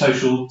take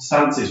social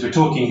stances. We're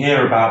talking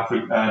here about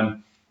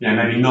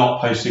maybe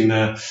not posting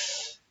the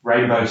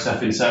rainbow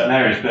stuff in certain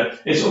areas, but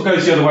it sort of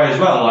goes the other way as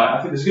well. Like, I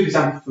think there's a good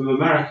example from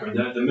America.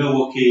 The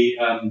Milwaukee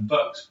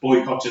Bucks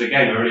boycotted a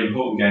game, a really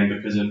important game,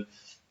 because of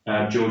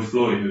George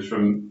Floyd, who was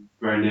from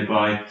very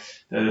nearby.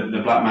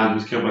 The black man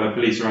was killed by the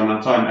police around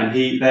that time, and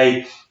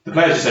the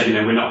players just said,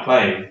 we're not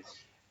playing,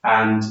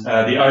 and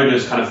the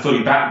owners kind of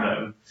fully backed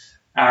them,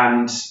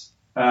 and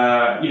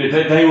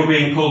they were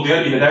being pulled.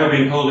 They were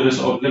being pulled in a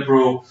sort of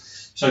liberal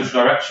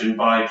social direction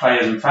by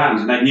players and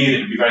fans, and they knew that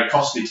it would be very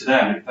costly to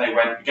them if they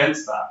went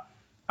against that.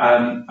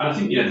 And I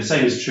think the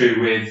same is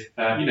true with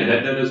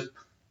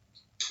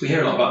we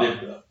hear a lot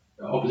about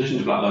the opposition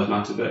to Black Lives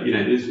Matter, but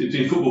it's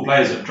been football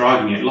players that are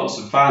driving it. Lots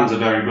of fans are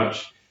very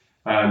much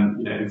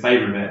in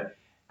favour of it,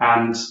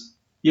 and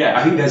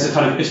I think there's a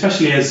kind of,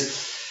 especially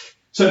as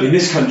certainly in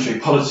this country,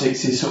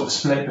 politics is sort of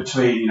split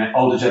between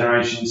older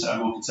generations that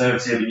are more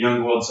conservative and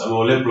younger ones that are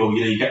more liberal.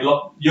 You get a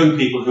lot of young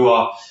people who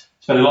are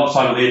spending a lot of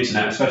time on the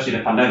internet, especially in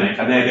the pandemic,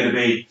 and they're going to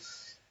be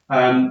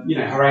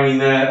haranguing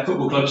their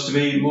football clubs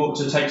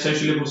to take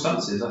social liberal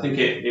stances. I think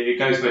it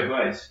goes both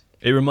ways.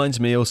 It reminds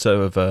me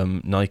also of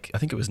Nike. I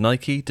think it was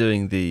Nike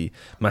doing the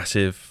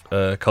massive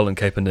Colin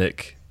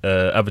Kaepernick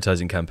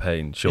advertising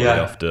campaign shortly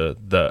after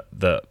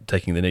that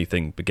taking the knee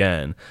thing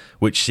began,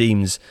 which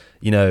seems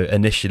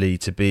initially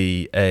to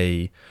be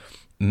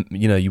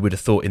you would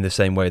have thought in the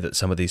same way that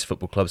some of these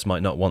football clubs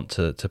might not want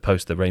to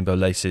post the rainbow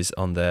laces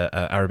on their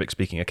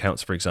Arabic-speaking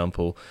accounts, for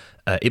example.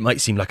 It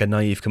might seem like a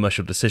naive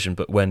commercial decision,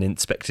 but when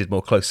inspected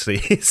more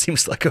closely, it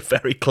seems like a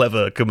very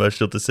clever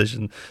commercial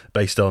decision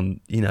based on,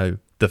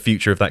 the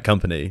future of that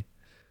company.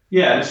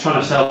 Yeah, it's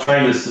trying to sell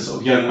trainers to sort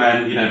of young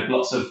men,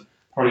 lots of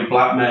probably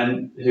black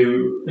men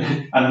who,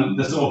 and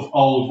the sort of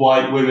old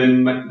white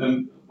women,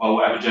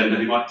 whatever gender,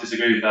 who might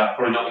disagree with that,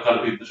 probably not the kind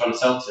of people they're trying to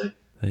sell to.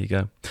 There you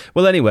go.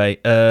 Well, anyway,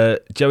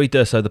 Joey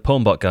D'Urso, the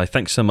Pornbot guy,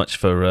 thanks so much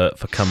for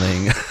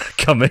coming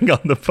on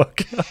the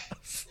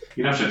podcast.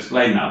 You don't have to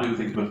explain that. People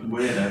think I'm a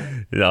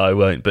weirdo. No, I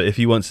won't. But if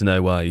you want to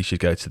know why, you should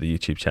go to the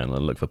YouTube channel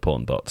and look for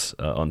Pornbots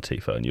on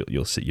Tifo, and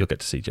you'll get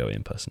to see Joey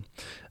in person.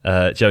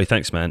 Joey,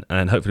 thanks, man,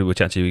 and hopefully we'll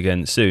chat to you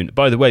again soon.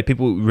 By the way,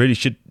 people really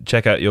should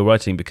check out your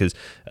writing, because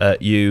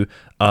you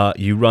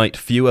write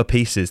fewer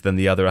pieces than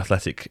the other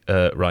athletic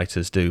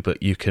writers do,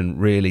 but you can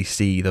really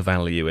see the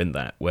value in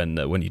that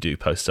when you do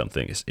post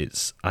something.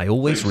 I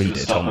always read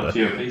it on the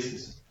fewer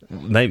pieces.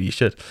 Maybe you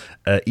should,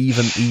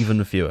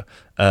 even fewer.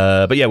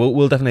 But yeah,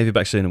 we'll definitely be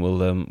back soon,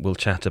 and we'll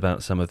chat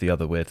about some of the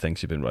other weird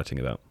things you've been writing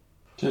about.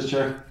 Cheers,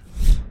 Joe.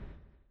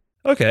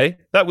 Okay,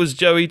 that was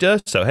Joey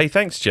D'Urso. Hey,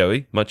 thanks,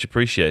 Joey. Much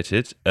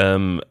appreciated.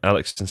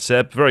 Alex and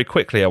Seb, very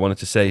quickly, I wanted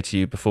to say to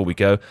you before we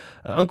go,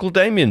 Uncle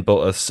Damien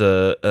bought us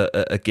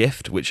a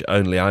gift, which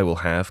only I will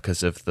have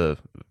because of the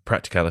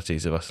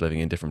practicalities of us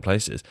living in different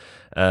places.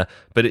 But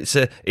it's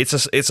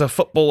a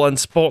football and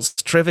sports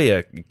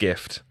trivia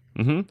gift.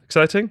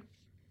 Exciting?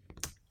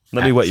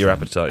 Let me whet your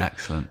appetite.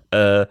 Excellent.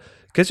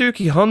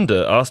 Kazuki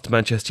Honda asked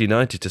Manchester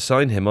United to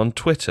sign him on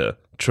Twitter.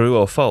 True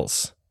or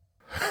false?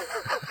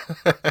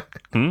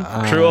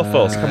 True or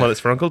false? Come on, it's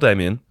for Uncle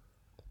Damien.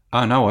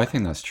 Oh, no, I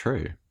think that's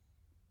true.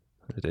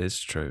 It is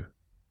true.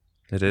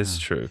 It is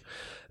true.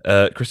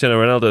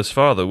 Cristiano Ronaldo's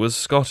father was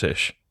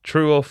Scottish.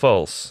 True or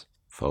false?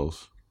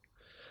 False.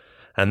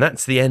 And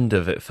that's the end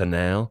of it for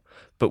now.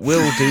 But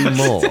we'll do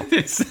more.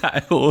 Is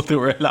that all that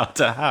we're allowed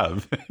to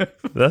have?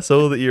 That's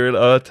all that you're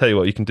allowed. I'll tell you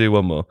what, you can do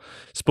one more.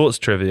 Sports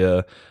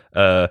trivia.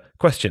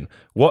 Question.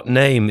 What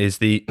name is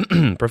the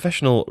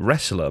professional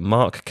wrestler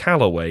Mark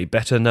Calloway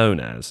better known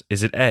as?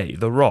 Is it A,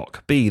 The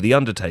Rock, B, The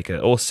Undertaker,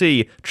 or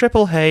C,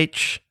 Triple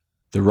H?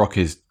 The Rock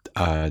is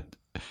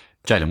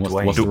Jalen,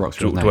 what's The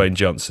Rock's real name? Dwayne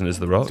Johnson is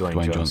The Rock.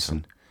 Dwayne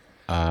Johnson.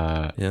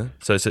 Yeah.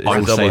 So it's I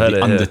will say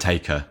The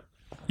Undertaker.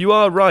 You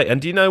are right.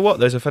 And do you know what?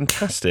 There's a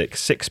fantastic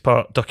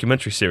 6-part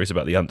documentary series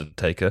about The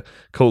Undertaker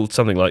called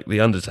something like The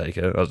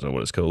Undertaker. I don't know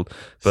what it's called.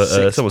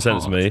 But someone sent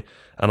it to me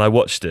and I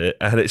watched it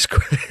and it's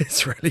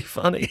really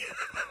funny.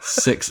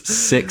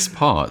 Six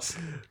parts?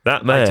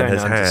 That man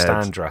has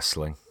understand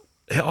wrestling.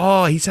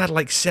 Oh, he's had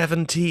like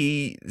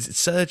 70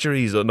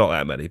 surgeries, or not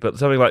that many, but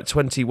something like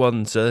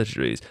 21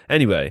 surgeries.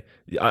 Anyway,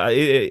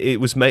 it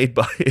was made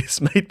by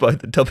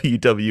the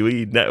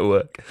WWE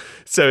Network,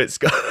 so it's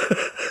got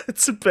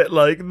it's a bit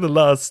like The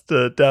Last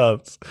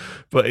Dance,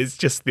 but it's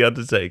just The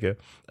Undertaker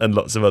and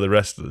lots of other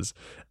wrestlers.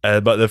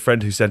 But the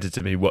friend who sent it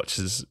to me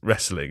watches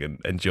wrestling and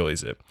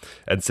enjoys it,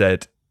 and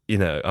said,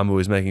 I'm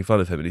always making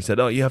fun of him, and he said,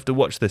 "Oh, you have to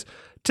watch this."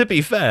 To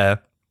be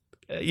fair,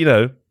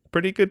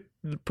 pretty good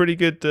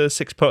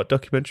 6-part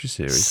documentary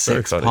series.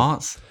 6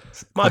 parts?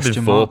 Might have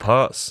been 4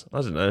 parts.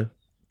 I don't know.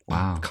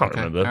 Wow. Can't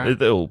remember. Right.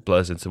 It all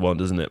blurs into one,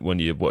 doesn't it, when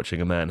you're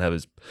watching a man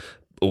have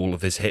all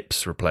of his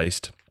hips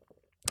replaced.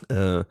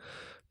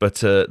 But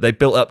they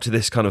built up to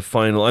this kind of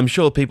final. I'm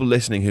sure people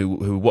listening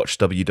who watch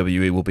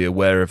WWE will be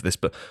aware of this,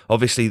 but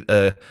obviously,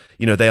 they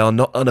are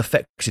not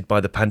unaffected by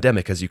the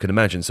pandemic, as you can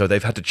imagine. So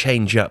they've had to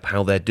change up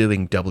how they're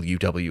doing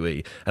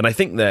WWE, and I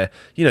think they're,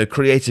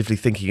 creatively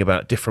thinking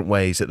about different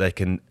ways that they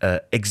can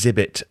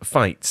exhibit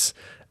fights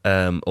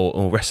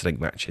or wrestling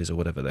matches or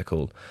whatever they're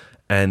called.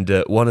 And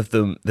one of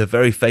them, the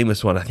very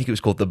famous one, I think it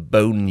was called the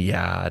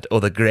Boneyard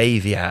or the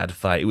Graveyard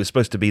fight. It was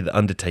supposed to be the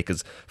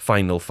Undertaker's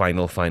final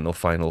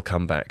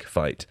comeback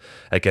fight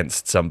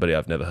against somebody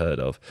I've never heard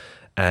of.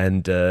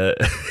 And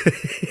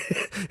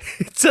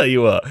tell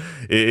you what,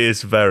 it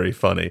is very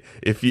funny.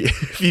 If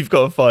you've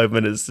got 5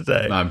 minutes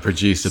today,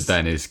 producer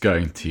Ben is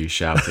going to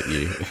shout at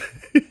you.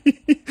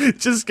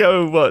 Just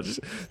go and watch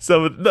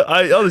some.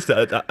 I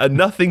honestly,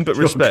 nothing but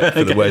respect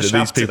for the way that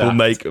these people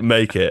make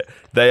it.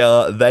 They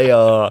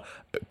are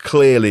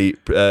clearly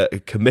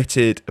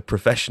committed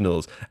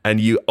professionals, and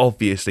you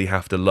obviously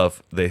have to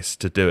love this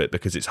to do it,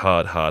 because it's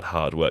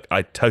hard work.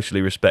 I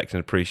totally respect and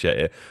appreciate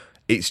it.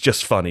 It's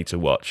just funny to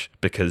watch,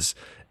 because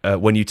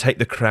when you take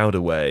the crowd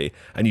away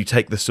and you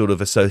take the sort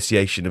of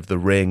association of the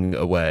ring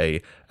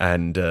away,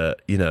 and all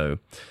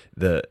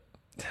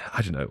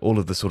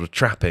of the sort of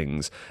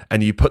trappings,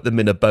 and you put them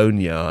in a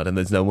boneyard and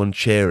there's no one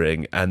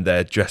cheering and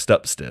they're dressed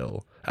up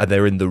still and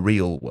they're in the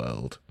real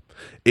world.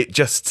 It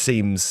just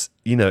seems,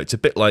 it's a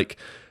bit like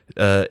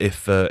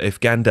if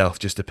Gandalf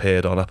just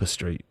appeared on Upper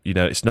Street.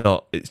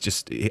 It's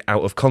just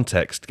out of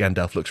context,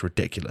 Gandalf looks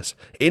ridiculous.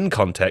 In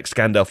context,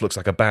 Gandalf looks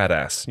like a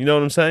badass. You know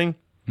what I'm saying?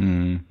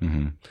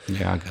 Mm-hmm.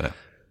 Yeah, I get it.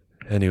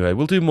 Anyway,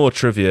 we'll do more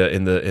trivia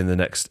in the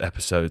next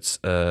episodes.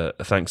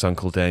 Thanks,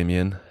 Uncle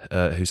Damien,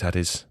 who's had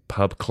his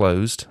pub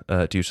closed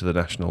due to the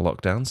national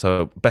lockdown.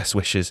 So best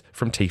wishes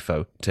from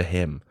Tifo to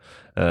him.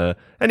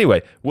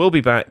 Anyway, we'll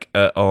be back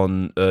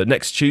on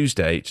next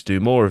Tuesday to do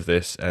more of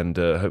this, and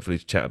hopefully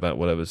to chat about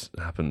whatever's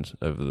happened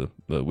over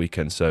the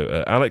weekend.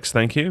 So, Alex,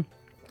 thank you.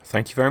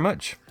 Thank you very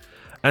much.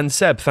 And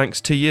Seb, thanks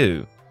to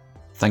you.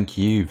 Thank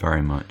you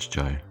very much,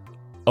 Joe.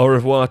 Au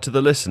revoir to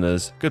the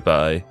listeners.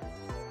 Goodbye.